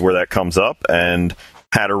cases where that comes up and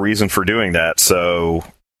had a reason for doing that. So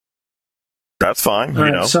that's fine. All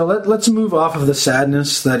right, so let's move off of the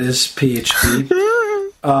sadness that is PHP.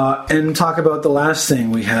 And talk about the last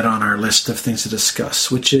thing we had on our list of things to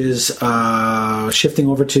discuss, which is shifting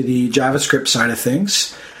over to the JavaScript side of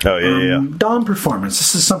things. Oh, yeah. DOM performance.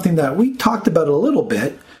 This is something that we talked about a little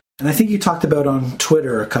bit, and I think you talked about on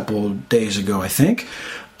Twitter a couple days ago, I think.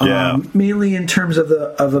 Yeah. Mainly in terms of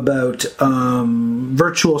virtual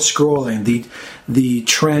scrolling, the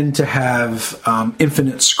trend to have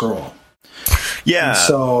infinite scroll. Yeah.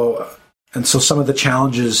 And so some of the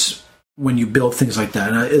challenges when you build things like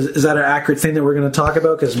that. Is that an accurate thing that we're going to talk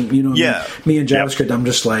about? Because, me and JavaScript, I'm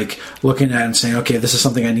just like looking at it and saying, okay, this is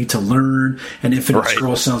something I need to learn. And infinite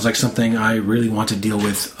scroll sounds like something I really want to deal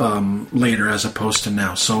with later as opposed to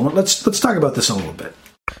now. So let's talk about this a little bit.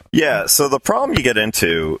 Yeah. So the problem you get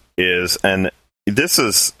into is, and this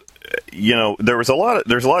is, there's a lot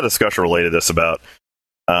of discussion related to this about,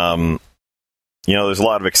 there's a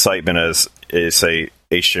lot of excitement as say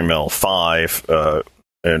HTML5,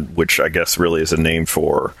 and which I guess really is a name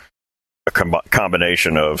for a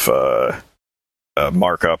combination of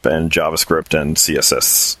markup and JavaScript and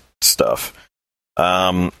CSS stuff,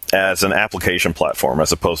 as an application platform,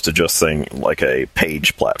 as opposed to just saying like a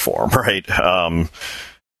page platform, right?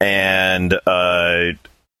 And I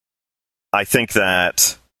think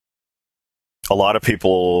that a lot of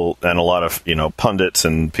people and a lot of pundits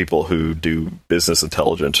and people who do business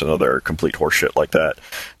intelligence and other complete horseshit like that,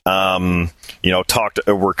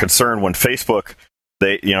 were concerned when Facebook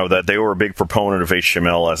that they were a big proponent of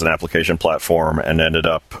HTML as an application platform and ended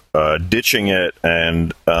up ditching it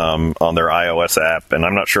and on their iOS app, and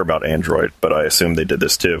I'm not sure about Android, but I assume they did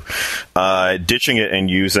this too, ditching it and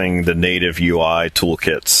using the native UI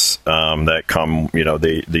toolkits that come,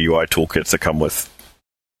 the UI toolkits that come with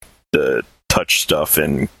the touch stuff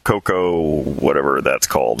in Cocoa, whatever that's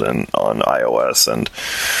called, and on iOS and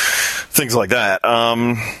things like that.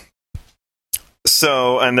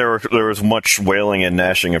 So, and there was much wailing and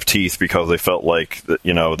gnashing of teeth because they felt like the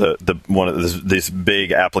one of this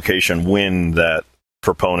big application win that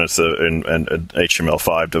proponents and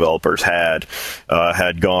HTML5 developers had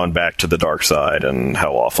gone back to the dark side and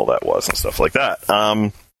how awful that was and stuff like that.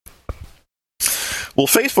 Well,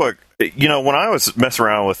 Facebook, when I was messing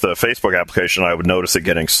around with the Facebook application, I would notice it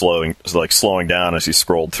getting slowing down as you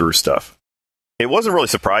scrolled through stuff. It wasn't really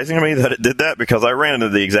surprising to me that it did that because I ran into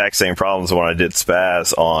the exact same problems when I did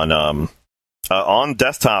Spaz on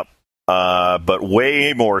desktop, but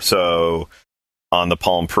way more so on the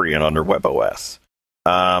Palm Pre and under WebOS.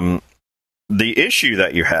 The issue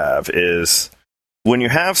that you have is when you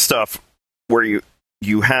have stuff where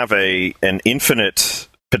you have an infinite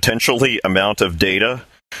potentially amount of data,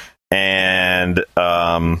 and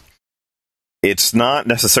it's not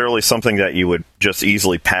necessarily something that you would just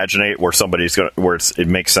easily paginate where it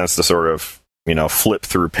makes sense to sort of flip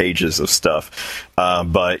through pages of stuff,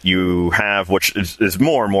 but you have, which is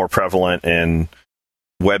more and more prevalent in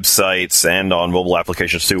websites and on mobile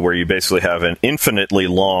applications too, where you basically have an infinitely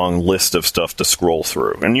long list of stuff to scroll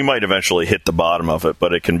through, and you might eventually hit the bottom of it,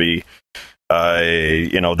 but it can be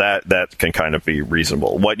that can kind of be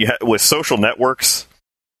reasonable. What you with social networks,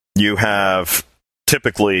 you have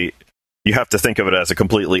typically you have to think of it as a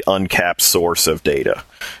completely uncapped source of data.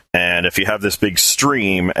 And if you have this big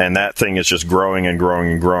stream and that thing is just growing and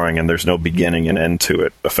growing and growing and there's no beginning and end to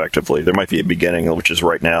it effectively, there might be a beginning, which is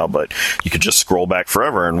right now, but you could just scroll back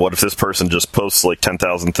forever. And what if this person just posts like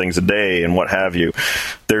 10,000 things a day and what have you?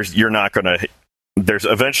 There's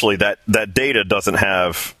eventually that data doesn't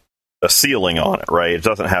have a ceiling on it, right? It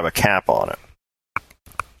doesn't have a cap on it.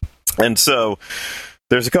 And so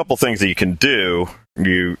there's a couple things that you can do.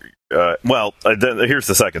 Here's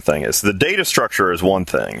the second thing: is the data structure is one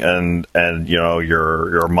thing, and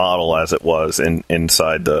your model as it was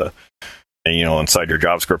inside your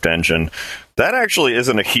JavaScript engine, that actually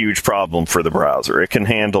isn't a huge problem for the browser. It can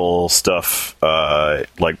handle stuff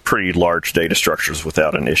like pretty large data structures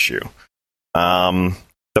without an issue. The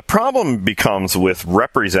problem becomes with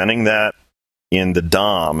representing that in the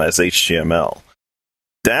DOM as HTML.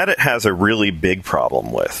 That it has a really big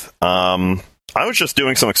problem with. I was just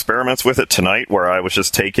doing some experiments with it tonight where I was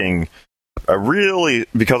just taking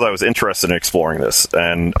because I was interested in exploring this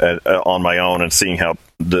and on my own and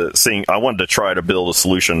I wanted to try to build a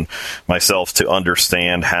solution myself to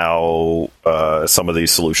understand how some of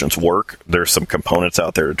these solutions work. There's some components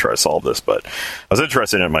out there to try to solve this, but I was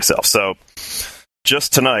interested in it myself. So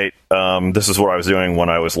just tonight, this is what I was doing when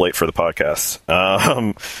I was late for the podcast,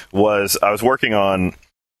 was I was working on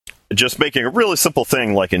just making a really simple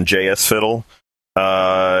thing like in JSFiddle,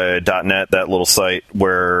 .NET, that little site,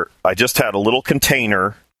 where I just had a little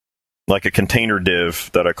container, like a container div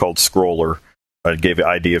that I called scroller. I gave the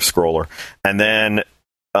ID of scroller. And then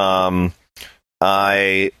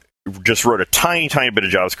I just wrote a tiny, tiny bit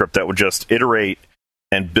of JavaScript that would just iterate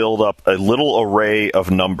and build up a little array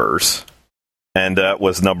of numbers. And that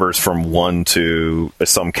was numbers from 1 to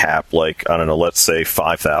some cap, like, I don't know, let's say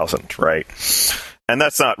 5,000, right? And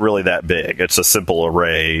that's not really that big. It's a simple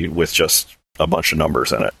array with just a bunch of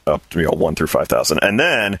numbers in it, up 1 through 5,000. And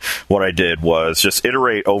then what I did was just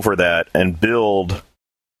iterate over that and build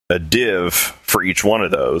a div for each one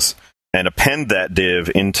of those, and append that div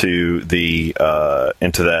into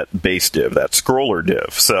that base div, that scroller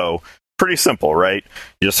div. So pretty simple, right?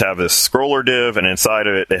 You just have this scroller div, and inside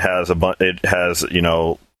of it, it has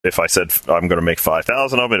if I said I'm going to make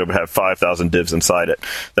 5,000 of it would have 5,000 divs inside it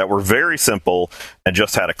that were very simple and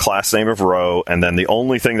just had a class name of row, and then the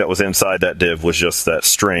only thing that was inside that div was just that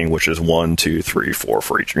string, which is 1, 2, 3, 4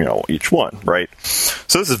 for each one, right?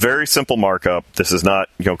 So this is very simple markup. This is not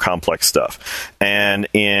complex stuff. And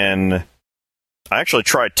I actually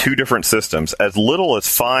tried 2 different systems. As little as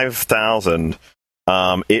 5,000,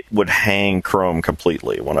 it would hang Chrome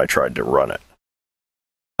completely when I tried to run it.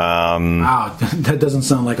 Wow, that doesn't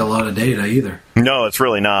sound like a lot of data either. No, it's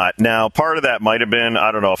really not. Now, part of that might have been,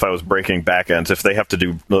 I don't know if I was breaking backends, if they have to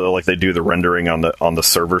do, like they do the rendering on the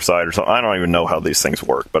server side or something. I don't even know how these things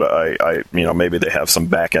work, but I maybe they have some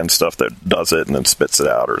backend stuff that does it and then spits it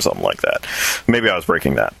out or something like that. Maybe I was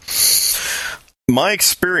breaking that. My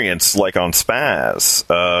experience, like on Spaz,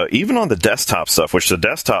 even on the desktop stuff, which the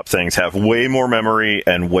desktop things have way more memory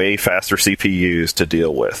and way faster CPUs to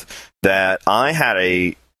deal with, that I had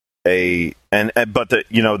each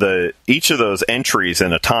of those entries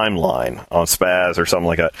in a timeline on Spaz or something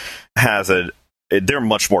like that they're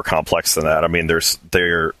much more complex than that. I mean,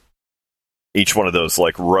 each one of those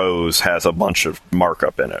like rows has a bunch of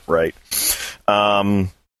markup in it, right?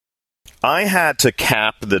 I had to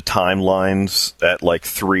cap the timelines at like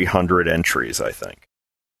 300 entries, I think,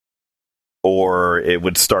 or it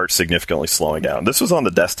would start significantly slowing down. This was on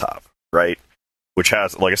the desktop, right? Which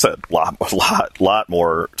has, like I said, a lot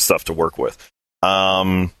more stuff to work with.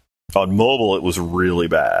 On mobile, it was really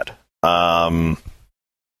bad.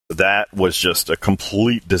 That was just a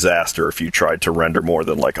complete disaster if you tried to render more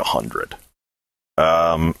than like 100.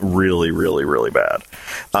 Really, really, really bad.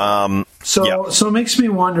 So it makes me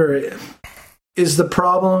wonder, is the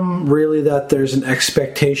problem really that there's an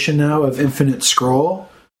expectation now of infinite scroll?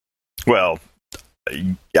 Well,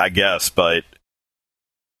 I guess, but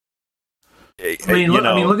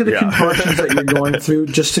look at the contortions that you're going through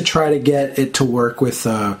just to try to get it to work with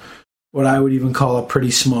what I would even call a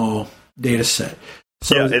pretty small data set.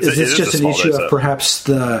 So is this just an issue of perhaps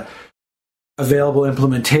the available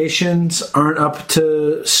implementations aren't up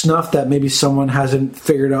to snuff, that maybe someone hasn't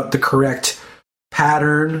figured out the correct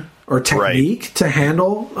pattern or technique to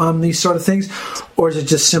handle these sort of things? Or is it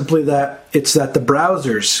just simply that the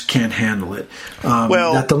browsers can't handle it?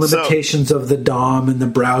 That the limitations of the DOM and the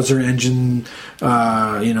browser engine,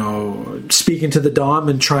 speaking to the DOM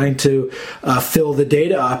and trying to fill the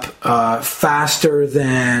data up faster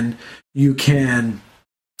than you can,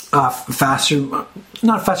 fast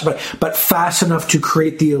enough to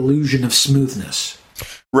create the illusion of smoothness.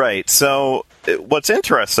 Right. So what's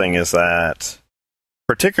interesting is that,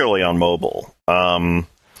 particularly on mobile,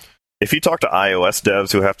 if you talk to iOS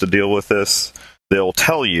devs who have to deal with this, they'll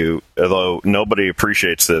tell you, although nobody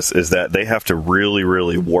appreciates this, is that they have to really,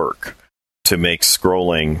 really work to make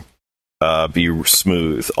scrolling be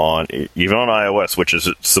smooth on even on iOS, which is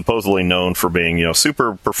supposedly known for being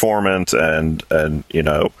super performant and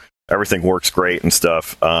everything works great and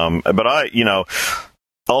stuff. But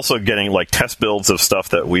also getting like test builds of stuff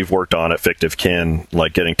that we've worked on at FictiveKin,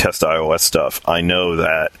 like getting test iOS stuff, I know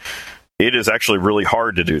that it is actually really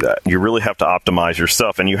hard to do that. You really have to optimize your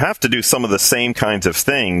stuff, and you have to do some of the same kinds of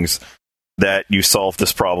things that you solve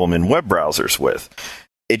this problem in web browsers with.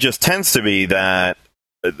 It just tends to be that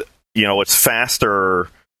it's faster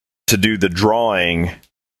to do the drawing.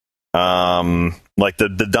 Like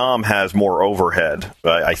the DOM has more overhead,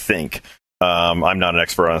 I think. I'm not an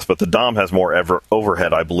expert on this, but the DOM has more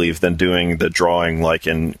overhead, I believe, than doing the drawing like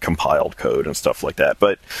in compiled code and stuff like that.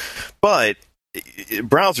 But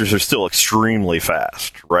browsers are still extremely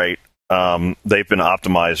fast, right? They've been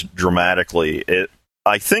optimized dramatically.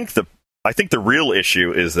 I think the real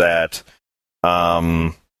issue is that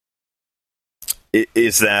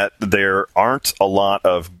there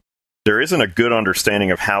isn't a good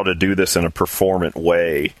understanding of how to do this in a performant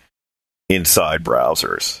way inside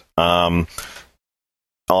browsers. On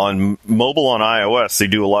mobile, on iOS, they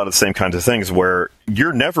do a lot of the same kinds of things where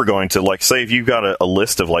you're never going to, like, say if you've got a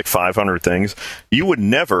list of like 500 things, you would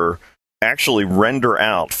never actually render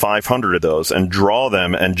out 500 of those and draw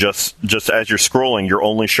them, and just as you're scrolling, you're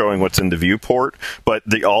only showing what's in the viewport, but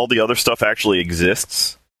all the other stuff actually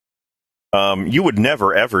exists. You would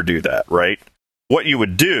never ever do that, right? What you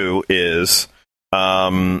would do is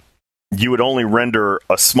you would only render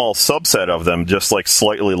a small subset of them, just like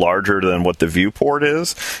slightly larger than what the viewport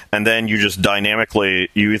is, and then you just dynamically,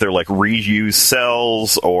 you either like reuse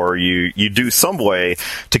cells, or you do some way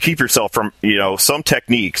to keep yourself from, some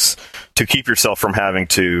techniques to keep yourself from having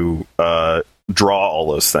to draw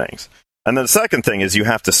all those things. And then the second thing is you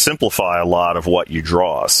have to simplify a lot of what you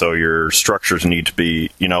draw. So your structures need to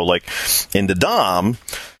be, like in the DOM,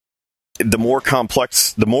 the more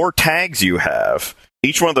complex, the more tags you have,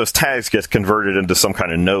 each one of those tags gets converted into some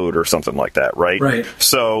kind of node or something like that, right? Right.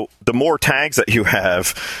 So the more tags that you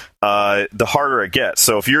have, the harder it gets.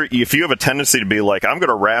 So if you have a tendency to be like, I'm going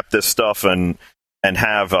to wrap this stuff and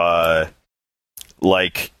have 4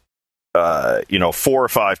 or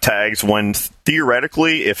 5 tags, when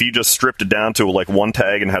theoretically, if you just stripped it down to like one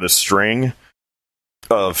tag and had a string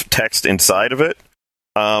of text inside of it,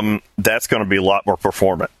 that's going to be a lot more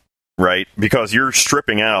performant, right? Because you're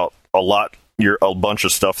stripping out a bunch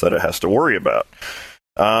of stuff that it has to worry about.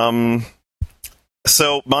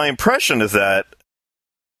 So my impression is that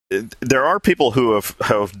there are people who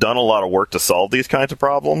have done a lot of work to solve these kinds of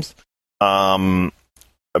problems.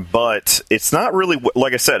 But it's not really,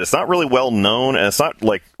 like I said, it's not really well known, and it's not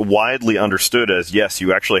like widely understood as, yes,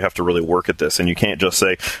 you actually have to really work at this, and you can't just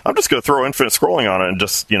say, I'm just going to throw infinite scrolling on it and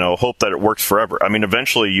just, hope that it works forever. I mean,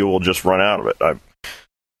 eventually you will just run out of it.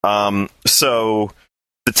 So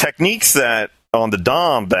the techniques that on the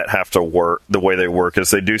DOM that have to work the way they work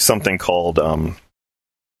is they do something called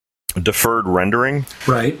deferred rendering,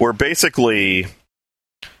 right? Where basically,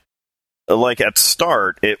 like at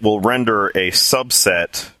start, it will render a small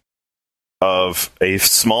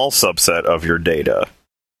subset of your data,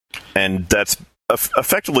 and that's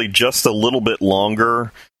effectively just a little bit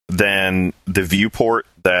longer than the viewport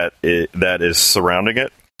that is surrounding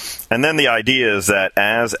it. And then the idea is that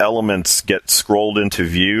as elements get scrolled into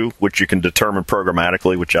view, which you can determine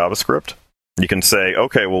programmatically with JavaScript, you can say,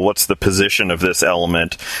 okay, well, what's the position of this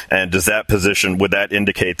element? And does that position, would that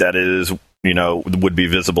indicate that it is, would be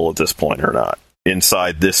visible at this point or not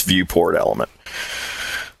inside this viewport element?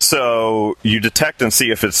 So you detect and see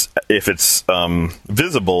if it's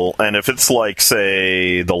visible, and if it's like,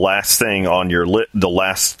 say, the last thing on your the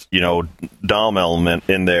last DOM element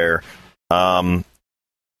in there.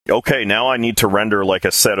 Okay, now I need to render like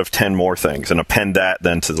a set of 10 more things and append that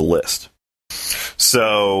then to the list.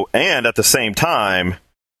 So, and at the same time,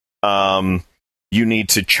 you need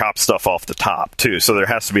to chop stuff off the top too. So there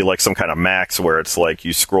has to be like some kind of max where it's like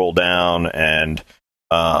you scroll down and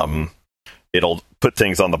it'll put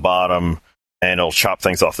things on the bottom and it'll chop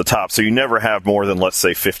things off the top. So you never have more than, let's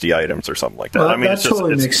say, 50 items or something like that. Well, I mean, that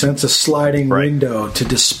totally makes sense. A sliding window to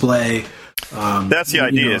display. That's the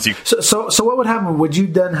idea. So what would happen? Would you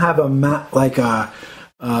then have a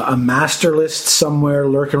a master list somewhere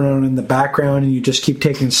lurking around in the background, and you just keep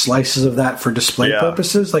taking slices of that for display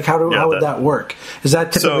purposes? Like, how would that work? Is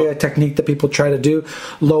that typically a technique that people try to do?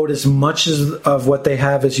 Load as much of what they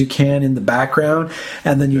have as you can in the background,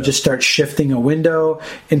 and then you just start shifting a window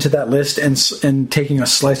into that list and taking a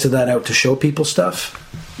slice of that out to show people stuff?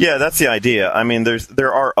 Yeah, that's the idea. I mean,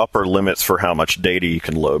 there are upper limits for how much data you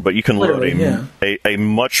can load, but you can load a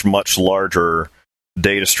much, much larger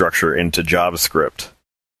data structure into JavaScript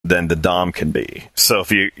than the DOM can be. So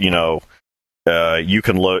if you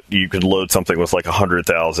can load something with like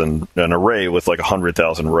 100,000, an array with like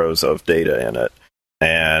 100,000 rows of data in it,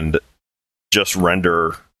 and just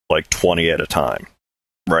render like 20 at a time,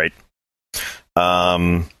 right?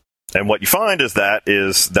 And what you find is that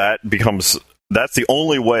that's the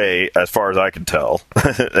only way, as far as I can tell,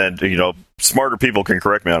 and smarter people can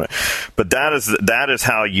correct me on it, but that is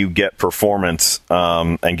how you get performance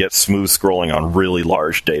and get smooth scrolling on really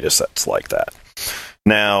large data sets like that.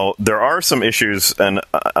 Now, there are some issues, and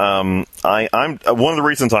I'm one of the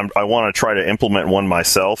reasons I want to try to implement one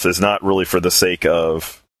myself is not really for the sake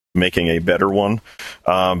of making a better one,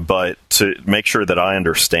 but to make sure that I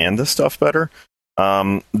understand this stuff better.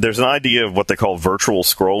 There's an idea of what they call virtual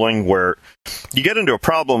scrolling, where you get into a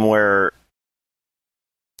problem where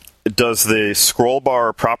does the scroll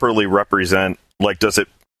bar properly represent, like, does it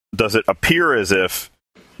appear as if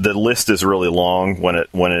the list is really long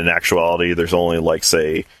when in actuality there's only, like,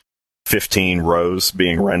 say 15 rows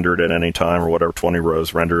being rendered at any time, or whatever, 20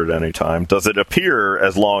 rows rendered at any time? Does it appear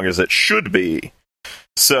as long as it should be?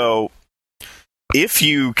 So if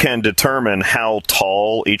you can determine how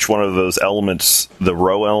tall each one of those elements, the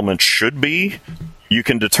row elements, should be, you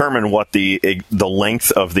can determine what the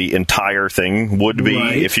length of the entire thing would be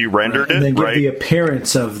if you rendered it. And then give the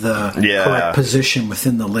appearance of the correct position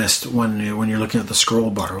within the list when you're looking at the scroll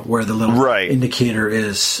bar, where the little indicator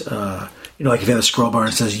is. Like if you have a scroll bar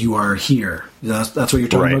and it says "you are here," that's what you're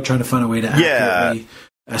talking about. Trying to find a way to accurately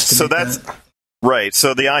estimate. So that's. Right.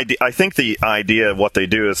 So I think the idea of what they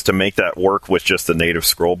do is to make that work with just the native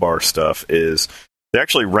scroll bar stuff is they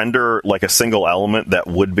actually render like a single element that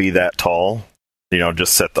would be that tall,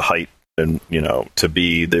 just set the height and, to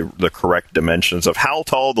be the correct dimensions of how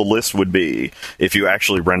tall the list would be if you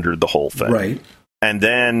actually rendered the whole thing. Right. And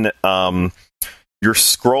then, you're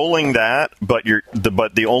scrolling that, but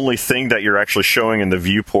the only thing that you're actually showing in the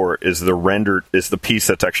viewport is the piece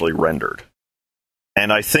that's actually rendered.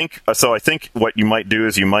 And I think what you might do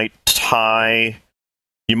is you might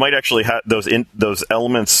actually have those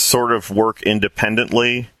elements sort of work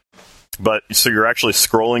independently, but so you're actually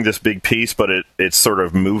scrolling this big piece, but it's sort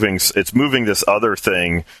of moving this other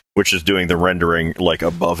thing, which is doing the rendering like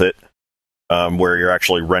above it, where you're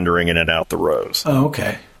actually rendering in and out the rows. Oh,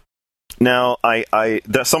 okay. Now,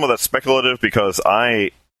 some of that's speculative because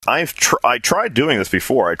I tried doing this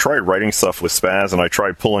before. I tried writing stuff with Spaz, and I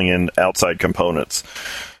tried pulling in outside components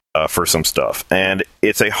for some stuff. And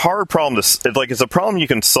it's a hard problem it's a problem you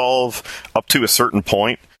can solve up to a certain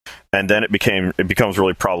point, and then it becomes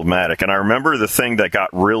really problematic. And I remember the thing that got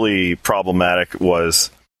really problematic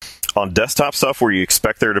was on desktop stuff where you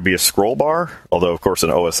expect there to be a scroll bar. Although, of course,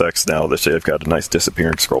 in OS X now they've got a nice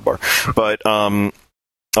disappearing scroll bar. But on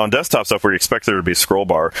desktop stuff where you expect there to be a scroll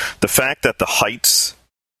bar, the fact that the heights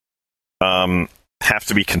have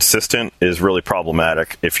to be consistent is really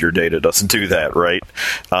problematic if your data doesn't do that, right?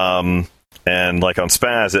 And like on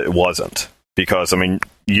Spaz, it wasn't, because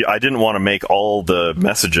I didn't want to make all the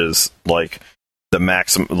messages like the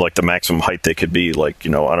maximum height they could be, like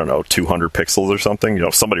 200 pixels or something.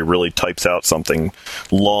 If somebody really types out something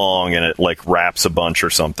long and it like wraps a bunch or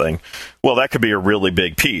something, well, that could be a really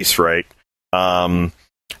big piece, right?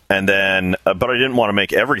 And then, but I didn't want to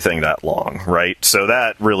make everything that long, right? So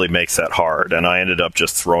that really makes that hard. And I ended up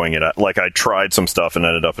just throwing it at, like, I tried some stuff and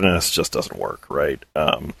ended up, and this just doesn't work, right?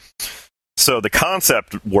 So the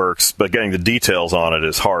concept works, but getting the details on it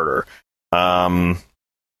is harder.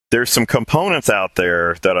 There's some components out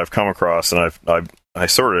there that I've come across, and I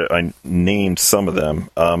named some of them.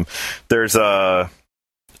 But the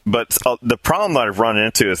problem that I've run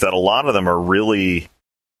into is that a lot of them are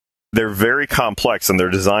they're very complex, and they're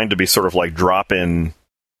designed to be sort of like drop-in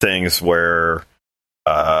things where,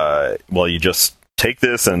 you just take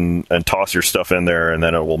this and toss your stuff in there, and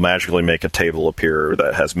then it will magically make a table appear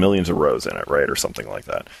that has millions of rows in it, right, or something like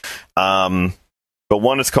that. But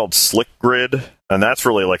one is called Slick Grid, and that's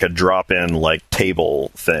really like a drop-in like table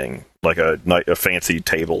thing, like a fancy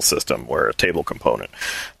table system, where a table component.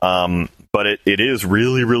 But it is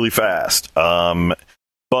really, really fast.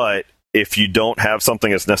 But if you don't have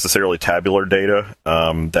something that's necessarily tabular data,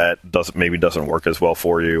 that doesn't work as well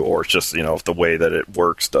for you, or it's just, if the way that it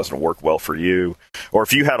works doesn't work well for you, or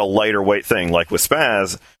if you had a lighter weight thing, like with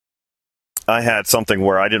Spaz, I had something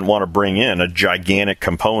where I didn't want to bring in a gigantic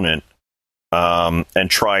component and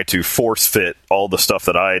try to force fit all the stuff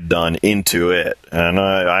that I had done into it, and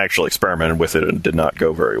I actually experimented with it and did not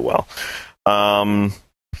go very well.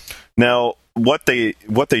 Now, what they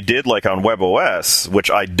did, like on WebOS,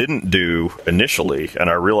 which I didn't do initially, and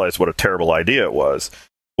I realized what a terrible idea it was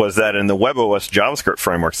that in the WebOS JavaScript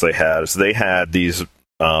frameworks they had these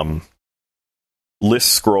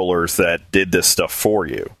list scrollers that did this stuff for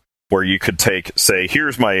you, where you could say,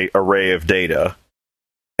 here's my array of data,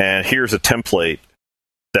 and here's a template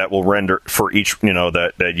that will render for each,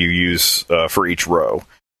 that you use for each row,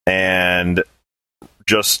 and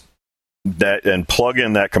just that, and plug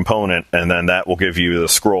in that component, and then that will give you the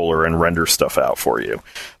scroller and render stuff out for you.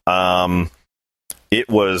 It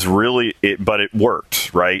was really, but it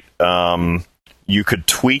worked, right? You could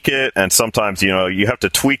tweak it, and sometimes, you have to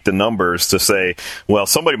tweak the numbers to say, well,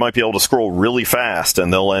 somebody might be able to scroll really fast,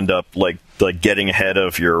 and they'll end up like getting ahead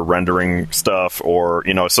of your rendering stuff, or,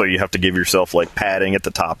 so you have to give yourself like padding at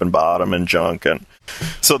the top and bottom and junk, and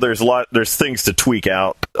so there's things to tweak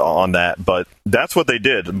out on that, but that's what they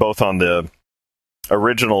did, both on the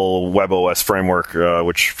original WebOS framework,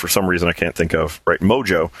 which for some reason I can't think of, right,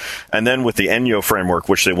 Mojo, and then with the Enyo framework,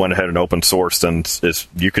 which they went ahead and open sourced and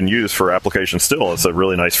you can use for applications still. It's a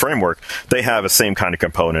really nice framework. They have the same kind of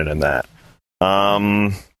component in that.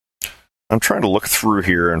 I'm trying to look through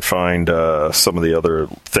here and find some of the other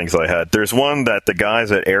things I had. There's one that the guys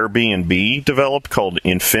at Airbnb developed called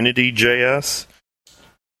Infinity.js,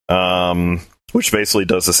 which basically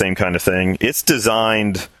does the same kind of thing. It's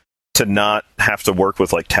designed to not have to work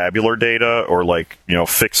with like tabular data or like,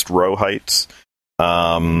 fixed row heights.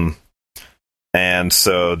 And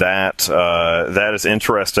so that is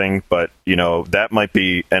interesting, but that might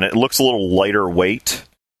be, and it looks a little lighter weight.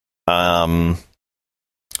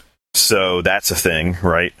 So that's a thing,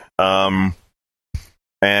 right? And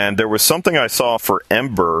there was something I saw for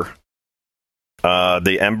Ember,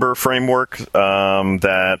 the Ember framework,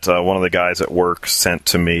 that one of the guys at work sent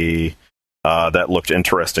to me. That looked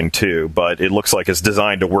interesting too, but it looks like it's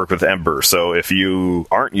designed to work with Ember. So if you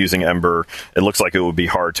aren't using Ember, it looks like it would be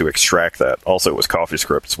hard to extract that. Also, it was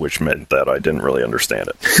CoffeeScript, which meant that I didn't really understand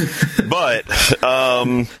it. But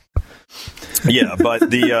yeah, but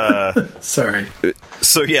the sorry.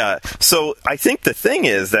 So I think the thing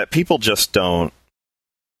is that people just don't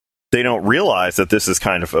realize that this is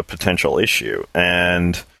kind of a potential issue,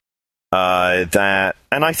 and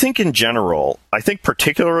and I think in general, I think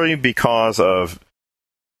particularly because of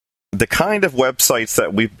the kind of websites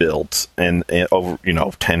that we've built in over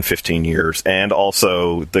 10, 15 years, and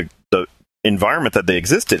also the environment that they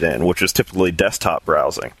existed in, which is typically desktop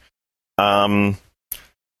browsing.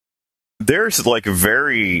 There's like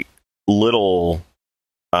very little.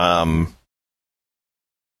 There's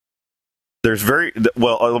very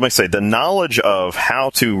well. Let me say the knowledge of how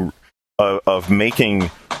to of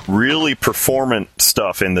making really performant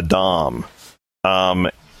stuff in the DOM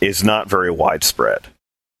is not very widespread,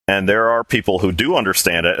 and there are people who do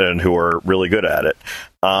understand it and who are really good at it.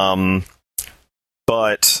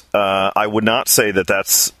 But I would not say that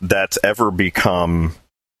that's ever become,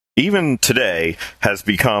 even today, has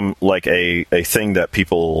become like a thing that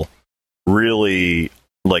people really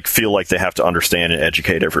like feel like they have to understand and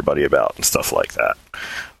educate everybody about and stuff like that.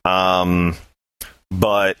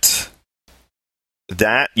 But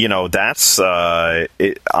that, that's I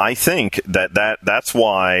think that's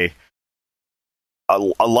why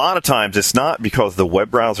a lot of times it's not because the web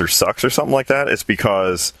browser sucks or something like that. It's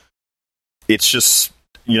because it's just,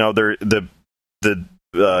 the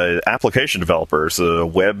application developers, the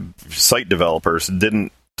web site developers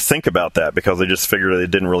didn't think about that because they just figured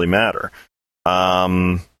it didn't really matter.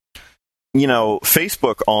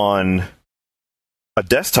 Facebook on a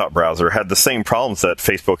desktop browser had the same problems that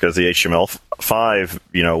Facebook as the HTML5,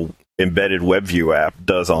 embedded WebView app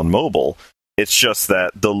does on mobile. It's just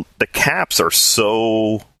that the caps are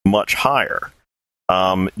so much higher.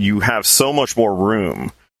 You have so much more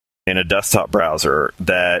room in a desktop browser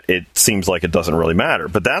that it seems like it doesn't really matter.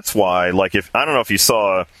 But that's why, like, I don't know if you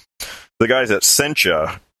saw the guys at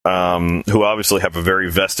Sencha, who obviously have a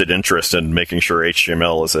very vested interest in making sure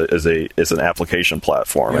HTML is an application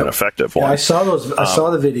platform, an effective one. I saw those. I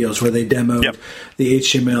saw the videos where they demoed the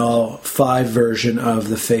HTML5 version of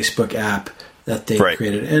the Facebook app that they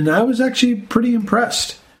created, and I was actually pretty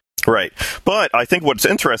impressed. Right. But I think what's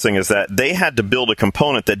interesting is that they had to build a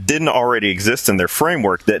component that didn't already exist in their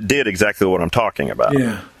framework that did exactly what I'm talking about.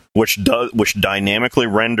 Yeah. which dynamically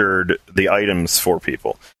rendered the items for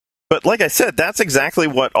people. But like I said, that's exactly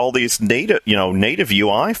what all these native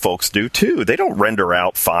UI folks do too. They don't render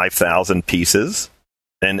out 5,000 pieces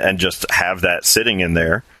and just have that sitting in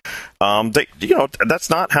there. That's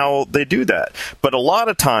not how they do that. But a lot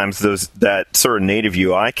of times that sort of native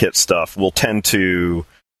UI kit stuff will tend to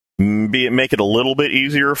make it a little bit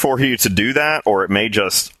easier for you to do that, or it may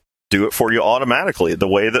just do it for you automatically. The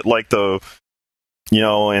way that like in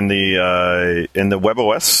the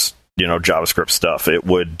WebOS JavaScript stuff, it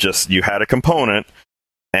would just, you had a component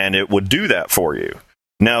and it would do that for you.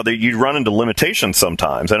 Now that you'd run into limitations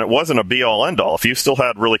sometimes, and it wasn't a be-all end-all. If you still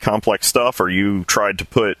had really complex stuff, or you tried to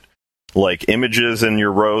put like images in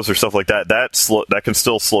your rows or stuff like that, that can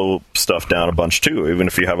still slow stuff down a bunch too, even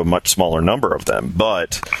if you have a much smaller number of them.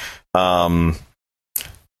 But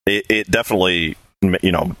it definitely,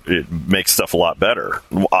 it makes stuff a lot better.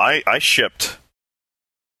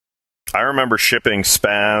 I remember shipping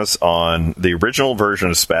Spaz on the original version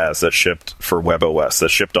of Spaz that shipped for WebOS, that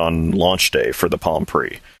shipped on launch day for the Palm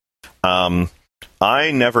Pre.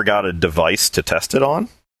 I never got a device to test it on,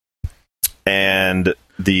 and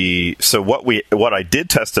what I did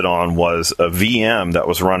test it on was a VM that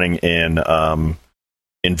was running in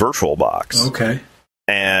VirtualBox. Okay,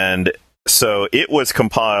 and so it was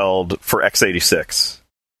compiled for x86,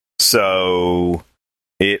 so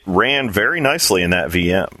it ran very nicely in that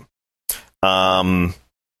VM.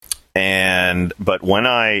 But when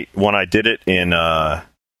I did it in,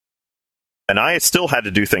 and I still had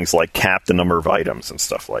to do things like cap the number of items and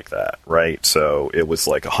stuff like that, right? So it was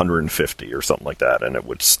like 150 or something like that, and it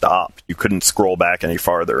would stop. You couldn't scroll back any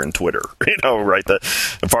farther in Twitter, right?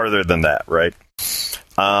 Farther than that, right?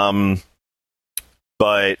 But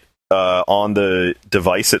on the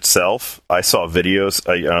device itself, I saw videos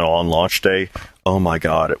on launch day. Oh my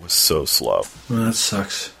God, it was so slow. Well, that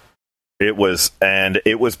sucks. It was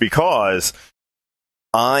because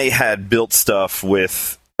I had built stuff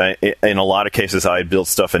with, in a lot of cases, I had built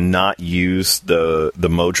stuff and not used the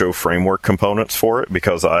Mojo framework components for it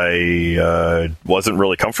because I wasn't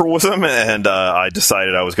really comfortable with them, and I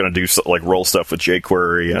decided I was going to do like roll stuff with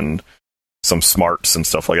jQuery and some smarts and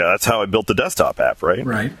stuff like that. That's how I built the desktop app, right?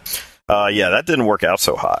 Right. That didn't work out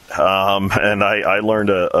so hot, and I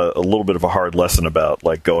learned a little bit of a hard lesson about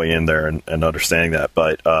like going in there and understanding that,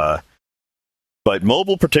 But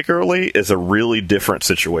mobile particularly is a really different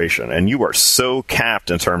situation, and you are so capped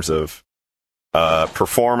in terms of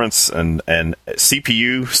performance and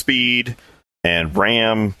CPU speed and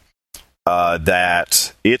RAM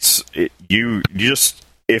that you just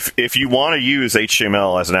if you want to use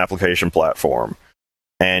HTML as an application platform,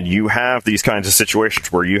 and you have these kinds of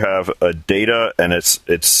situations where you have a data and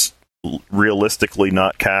it's realistically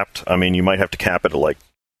not capped. I mean, you might have to cap it to like,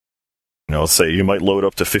 say you might load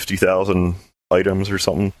up to 50,000 items or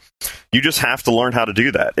something. You just have to learn how to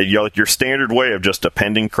do that. Your standard way of just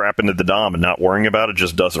appending crap into the DOM and not worrying about it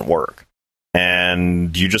just doesn't work.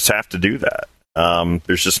 And you just have to do that.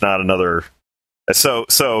 There's just not another. So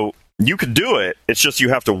you could do it. It's just you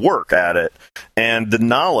have to work at it. And the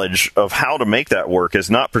knowledge of how to make that work is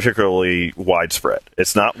not particularly widespread.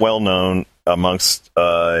 It's not well known amongst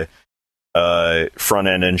front-end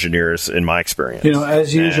engineers in my experience.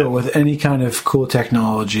 As usual with any kind of cool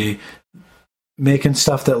technology, making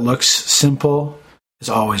stuff that looks simple is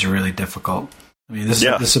always really difficult. I mean, this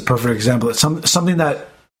is a perfect example. It's something that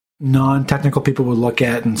non-technical people would look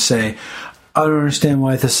at and say, I don't understand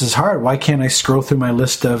why this is hard. Why can't I scroll through my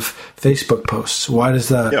list of Facebook posts? Why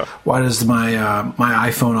does my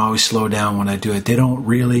iPhone always slow down when I do it? They don't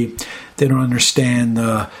understand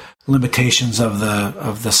the limitations of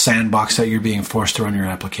the sandbox that you're being forced to run your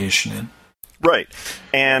application in. Right.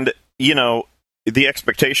 And, the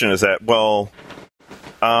expectation is that,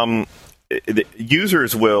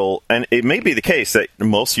 users will, and it may be the case that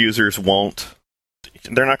most users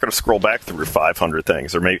they're not going to scroll back through 500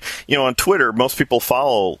 things. Or maybe, on Twitter, most people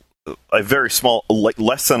follow a very small, like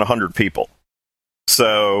less than 100 people.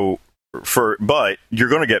 So, but you're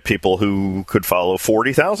going to get people who could follow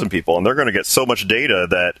 40,000 people, and they're going to get so much data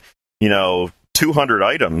that, 200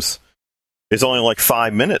 items is only like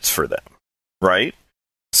 5 minutes for them, right?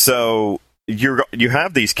 So, you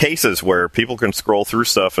have these cases where people can scroll through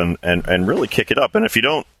stuff and really kick it up. And if you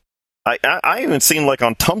don't, I even seen like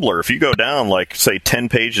on Tumblr, if you go down like say 10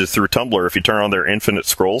 pages through Tumblr, if you turn on their infinite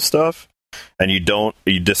scroll stuff and you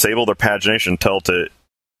disable their pagination, tell to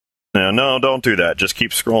no, don't do that. Just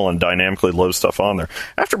keep scrolling, dynamically load stuff on there.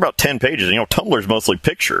 After about 10 pages, Tumblr's mostly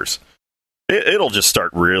pictures. it'll just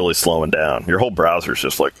start really slowing down. Your whole browser's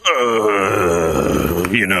just like,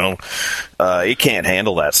 it can't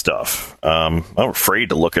handle that stuff. I'm afraid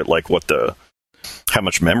to look at like how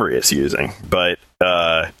much memory it's using, but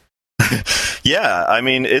yeah, I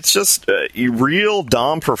mean, it's just real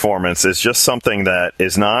DOM performance is just something that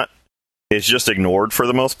is just ignored for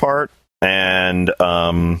the most part. And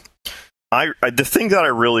the thing that I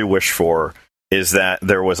really wish for is that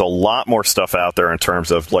there was a lot more stuff out there in terms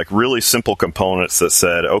of like really simple components that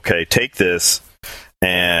said, okay, take this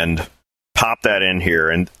and pop that in here,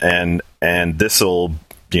 and this will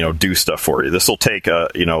do stuff for you. This will take a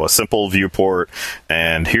simple viewport,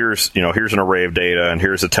 and here's an array of data, and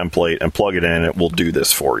here's a template, and plug it in. It will do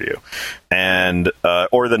this for you, and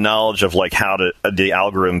or the knowledge of like the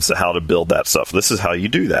algorithms, how to build that stuff. This is how you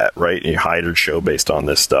do that, right? You hide or show based on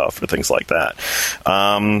this stuff or things like that.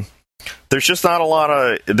 There's just not a lot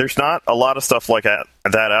of stuff like that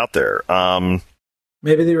out there.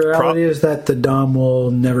 Maybe the reality is that the DOM will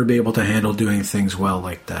never be able to handle doing things well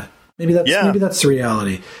like that. Maybe that's the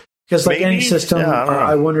reality. Because like any system,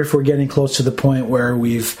 I wonder if we're getting close to the point where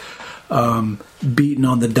we've beaten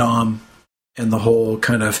on the DOM and the whole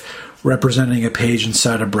kind of representing a page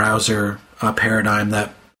inside a browser paradigm,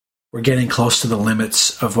 that we're getting close to the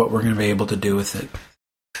limits of what we're going to be able to do with it.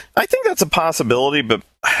 I think that's a possibility, but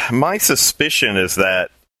my suspicion is that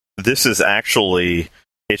this is actually,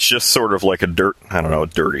 it's just sort of like a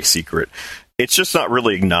dirty secret. It's just not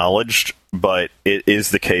really acknowledged, but it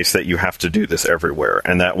is the case that you have to do this everywhere,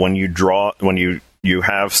 and that when you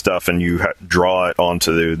have stuff and you draw it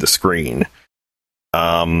onto the screen,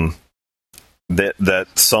 that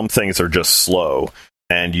some things are just slow,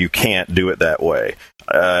 and you can't do it that way.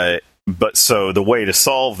 But so the way to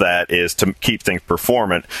solve that is to keep things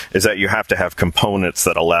performant, is that you have to have components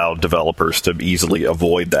that allow developers to easily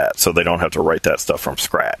avoid that, so they don't have to write that stuff from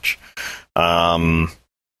scratch. And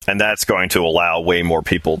that's going to allow way more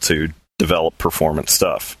people to develop performance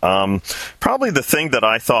stuff. Probably the thing that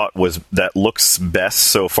I thought that looks best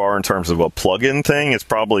so far in terms of a plugin thing is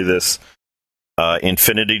probably this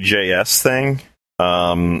Infinity.js thing.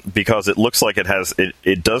 Because it looks like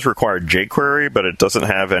it does require jQuery, but it doesn't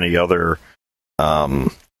have any other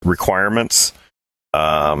requirements.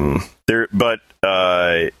 So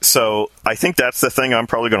I think that's the thing I'm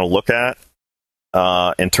probably going to look at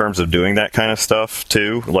in terms of doing that kind of stuff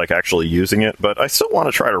too, like actually using it. But I still want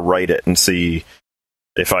to try to write it and see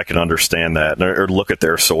if I can understand that, or look at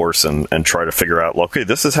their source and try to figure out, okay,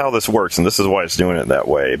 this is how this works, and this is why it's doing it that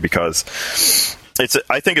way, because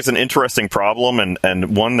I think it's an interesting problem,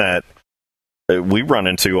 and one that we run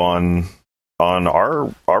into on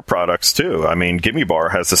our products too. I mean,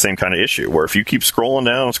 GimmeBar has the same kind of issue, where if you keep scrolling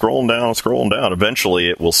down, eventually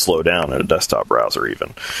it will slow down in a desktop browser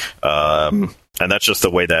even. And that's just the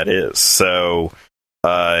way that is. So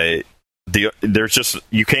there's just,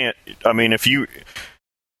 you can't, I mean,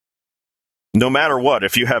 no matter what,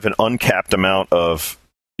 if you have an uncapped amount of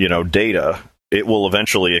data, it will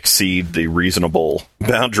eventually exceed the reasonable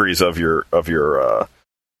boundaries of your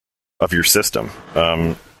system.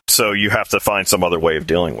 So you have to find some other way of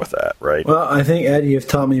dealing with that, right? Well, I think, Ed, you've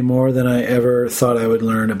taught me more than I ever thought I would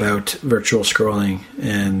learn about virtual scrolling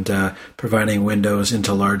and providing windows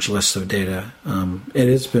into large lists of data.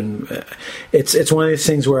 It's one of these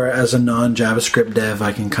things where, as a non-JavaScript dev,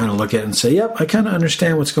 I can kind of look at it and say, yep, I kind of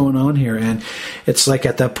understand what's going on here. And it's like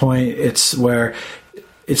at that point, it's where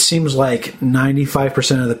it seems like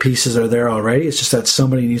 95% of the pieces are there already. It's just that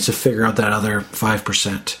somebody needs to figure out that other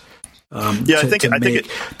 5%.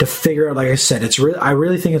 To figure out, like I said, I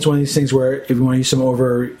really think it's one of these things where, if you want to use some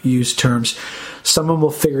overused terms, someone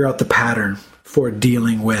will figure out the pattern for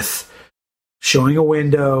dealing with showing a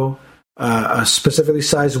window, a specifically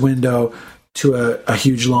sized window, to a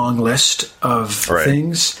huge long list of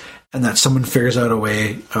things, and that someone figures out a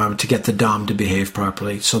way to get the DOM to behave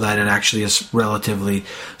properly so that it actually is relatively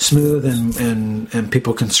smooth and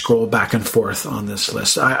people can scroll back and forth on this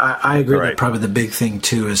list. I agree that probably the big thing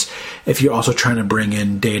too is if you're also trying to bring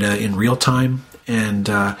in data in real time and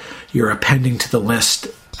you're appending to the list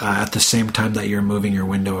at the same time that you're moving your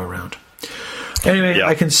window around. Anyway,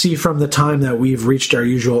 I can see from the time that we've reached our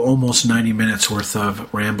usual almost 90 minutes worth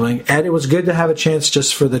of rambling. Ed, it was good to have a chance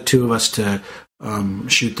just for the two of us to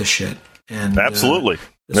shoot the shit. And absolutely.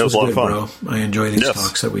 It was a lot of fun. Bro. I enjoy these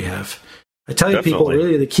talks that we have. I tell you, people,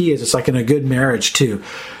 really the key is it's like in a good marriage too.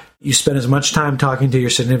 You spend as much time talking to your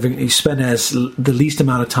significant, you spend the least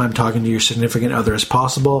amount of time talking to your significant other as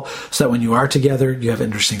possible, so that when you are together, you have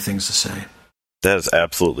interesting things to say. That is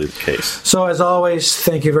absolutely the case. So, as always,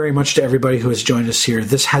 thank you very much to everybody who has joined us here.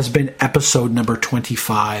 This has been episode number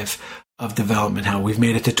 25 of development hell. We've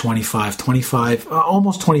made it to 25,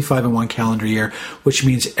 almost 25 in one calendar year, which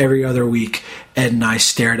means every other week, Ed and I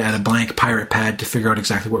stared at a blank pirate pad to figure out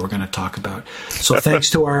exactly what we're going to talk about. So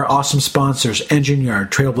thanks to our awesome sponsors, Engine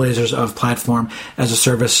Yard, trailblazers of platform as a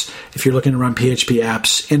service. If you're looking to run PHP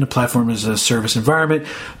apps in a platform as a service environment,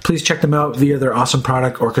 please check them out via their awesome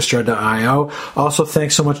product, Orchestra.io. Also,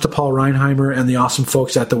 thanks so much to Paul Reinheimer and the awesome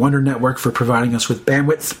folks at the Wonder Network for providing us with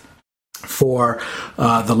bandwidth for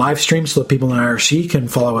the live stream so that people in IRC can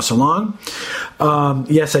follow us along.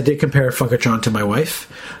 Yes, I did compare Funkatron to my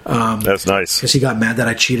wife. That's nice. Because he got mad that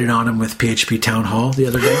I cheated on him with PHP Town Hall the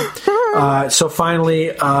other day. So finally,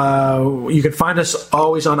 you can find us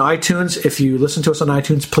always on iTunes. If you listen to us on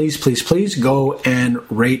iTunes, please go and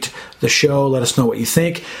rate the show. Let us know what you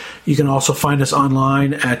think. You can also find us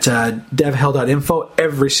online at devhell.info.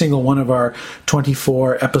 Every single one of our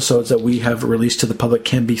 24 episodes that we have released to the public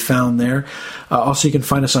can be found there. Also, you can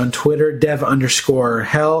find us on Twitter,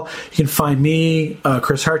 dev_hell. You can find me,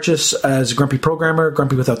 Chris Harchis, as Grumpy Programmer,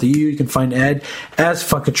 Grumpy without the U. You can find Ed as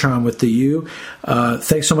Funkatron with the U.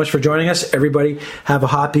 Thanks so much for joining us. Everybody, have a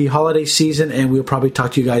happy holiday season, and we'll probably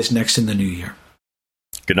talk to you guys next in the new year.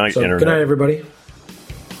 Good night, Internet. Good night, everybody.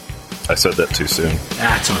 I said that too soon.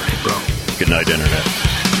 That's all right, bro. Good night, Internet.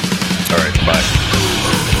 All right, bye.